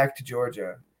Went Back to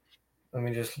Georgia. Let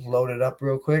me just load it up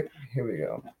real quick. Here we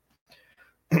go.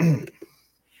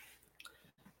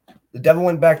 The devil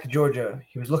went back to Georgia.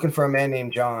 He was looking for a man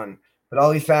named John, but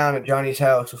all he found at Johnny's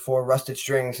house was 4 rusted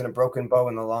strings and a broken bow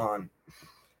in the lawn.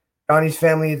 Johnny's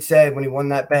family had said when he won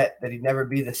that bet that he'd never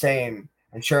be the same,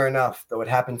 and sure enough, though it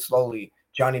happened slowly,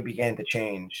 Johnny began to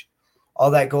change. All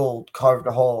that gold carved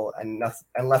a hole and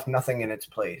left nothing in its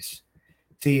place.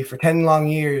 See, for 10 long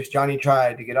years, Johnny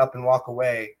tried to get up and walk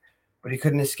away, but he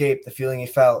couldn't escape the feeling he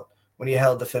felt when he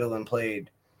held the fiddle and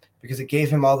played, because it gave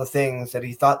him all the things that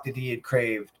he thought that he had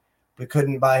craved, but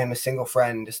couldn't buy him a single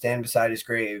friend to stand beside his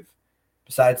grave,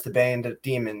 besides the band of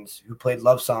demons who played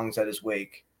love songs at his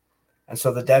wake. And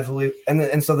so the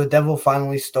devil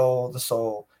finally stole the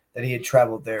soul that he had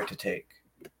traveled there to take.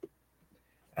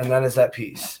 And that is that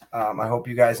piece. I hope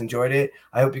you guys enjoyed it.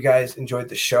 I hope you guys enjoyed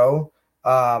the show.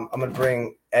 I'm gonna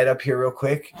bring Ed up here real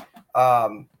quick.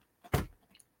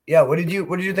 Yeah, what did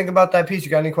you think about that piece?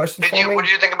 You got any questions for me? What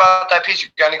did you think about that piece? You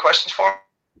got any questions for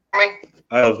me?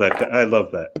 I love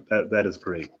that. That is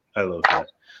great. I love that.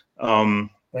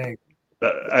 Thanks.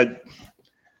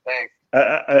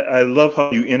 I love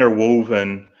how you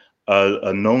interwoven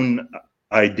a known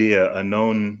idea, a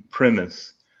known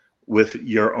premise with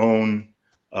your own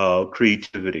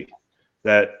creativity.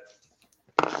 I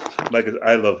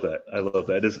love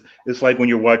that. It's like when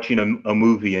you're watching a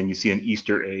movie and you see an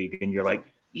Easter egg and you're like,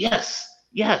 yes,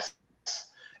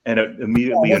 and it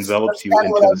immediately envelops you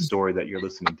into the story that you're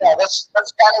listening to. Yeah, that's kind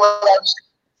of what I was.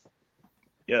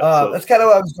 Yeah, that's kind of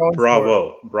what I was going for.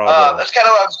 Bravo. That's kind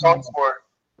of what I was going for.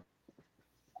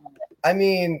 I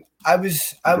mean, I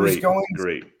was going.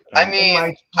 Great. I mean,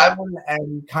 in my tone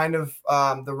and kind of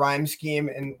the rhyme scheme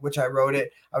in which I wrote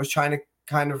it, I was trying to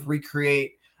kind of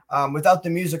recreate without the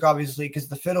music, obviously, because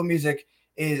the fiddle music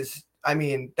is, I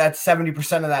mean, that's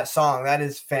 70% of that song. That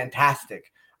is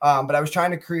fantastic. But I was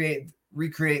trying to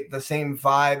recreate the same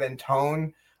vibe and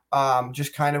tone,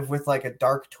 just kind of with like a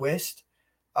dark twist.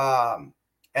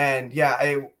 And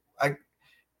yeah,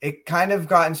 it kind of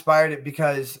got inspired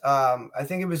because I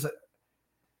think it was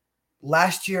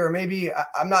last year, or maybe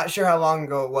I'm not sure how long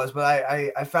ago it was, but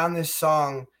I found this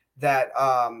song that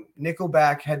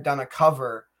Nickelback had done a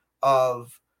cover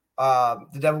of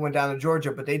The Devil Went Down to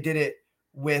Georgia, but they did it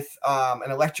with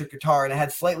an electric guitar, and it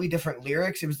had slightly different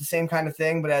lyrics. It was the same kind of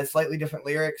thing, but it had slightly different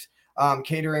lyrics,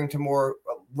 catering to more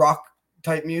rock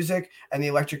type music and the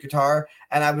electric guitar.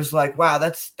 And I was like, wow,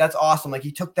 that's awesome. Like,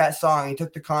 he took that song, he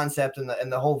took the concept and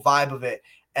the whole vibe of it,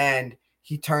 and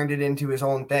he turned it into his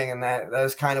own thing. And that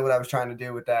is kind of what I was trying to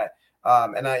do with that.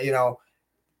 And I,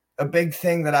 a big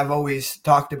thing that I've always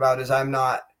talked about is I'm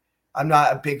not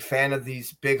a big fan of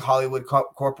these big Hollywood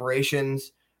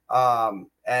corporations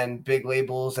and big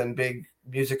labels and big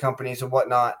music companies and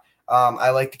whatnot.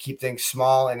 I like to keep things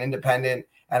small and independent.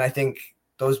 And I think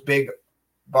those big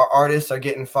artists are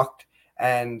getting fucked,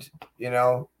 and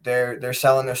they're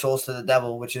selling their souls to the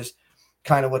devil, which is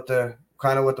kind of what the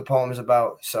poem is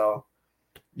about. So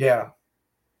yeah.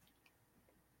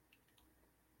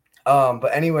 But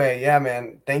anyway, yeah,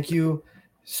 man, thank you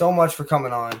so much for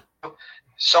coming on.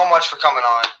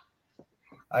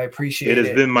 I appreciate it. It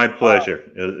has been my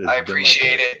pleasure. I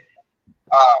appreciate it.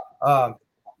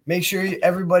 Make sure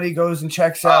everybody goes and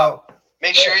checks out.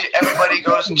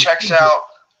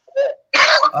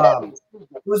 Goes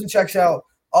and checks out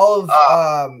all of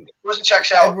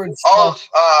Edward's stuff,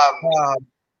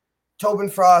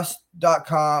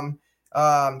 Tobinfrost.com,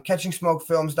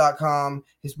 CatchingSmokeFilms.com,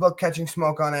 his book Catching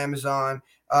Smoke on Amazon,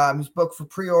 his book for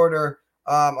pre-order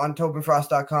on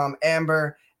Tobinfrost.com,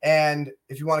 Amber, and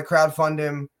if you want to crowdfund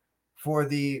him for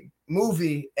the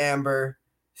movie Amber,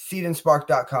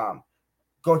 SeedandSpark.com.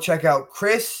 Go check out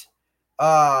Chris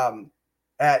at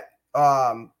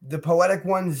the Poetic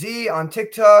One Z on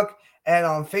TikTok and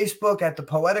on Facebook at the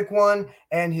Poetic One,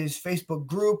 and his Facebook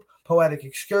group Poetic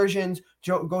Excursions.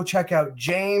 Go check out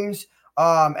James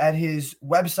at his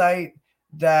website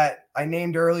that I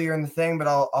named earlier in the thing, but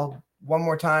I'll one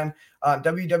more time,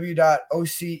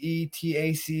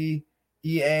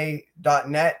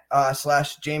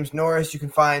 www.ocetacea.net/James Norris. You can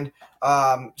find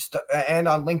and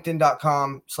on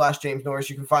linkedin.com/James Norris,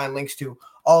 you can find links to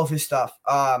all of his stuff.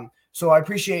 So I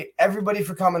appreciate everybody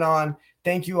for coming on.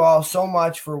 Thank you all so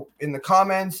much for in the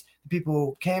comments, the people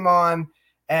who came on.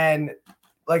 And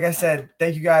like I said,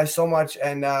 thank you guys so much.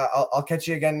 And I'll catch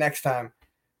you again next time.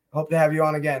 Hope to have you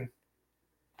on again.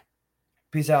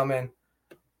 Peace out, man.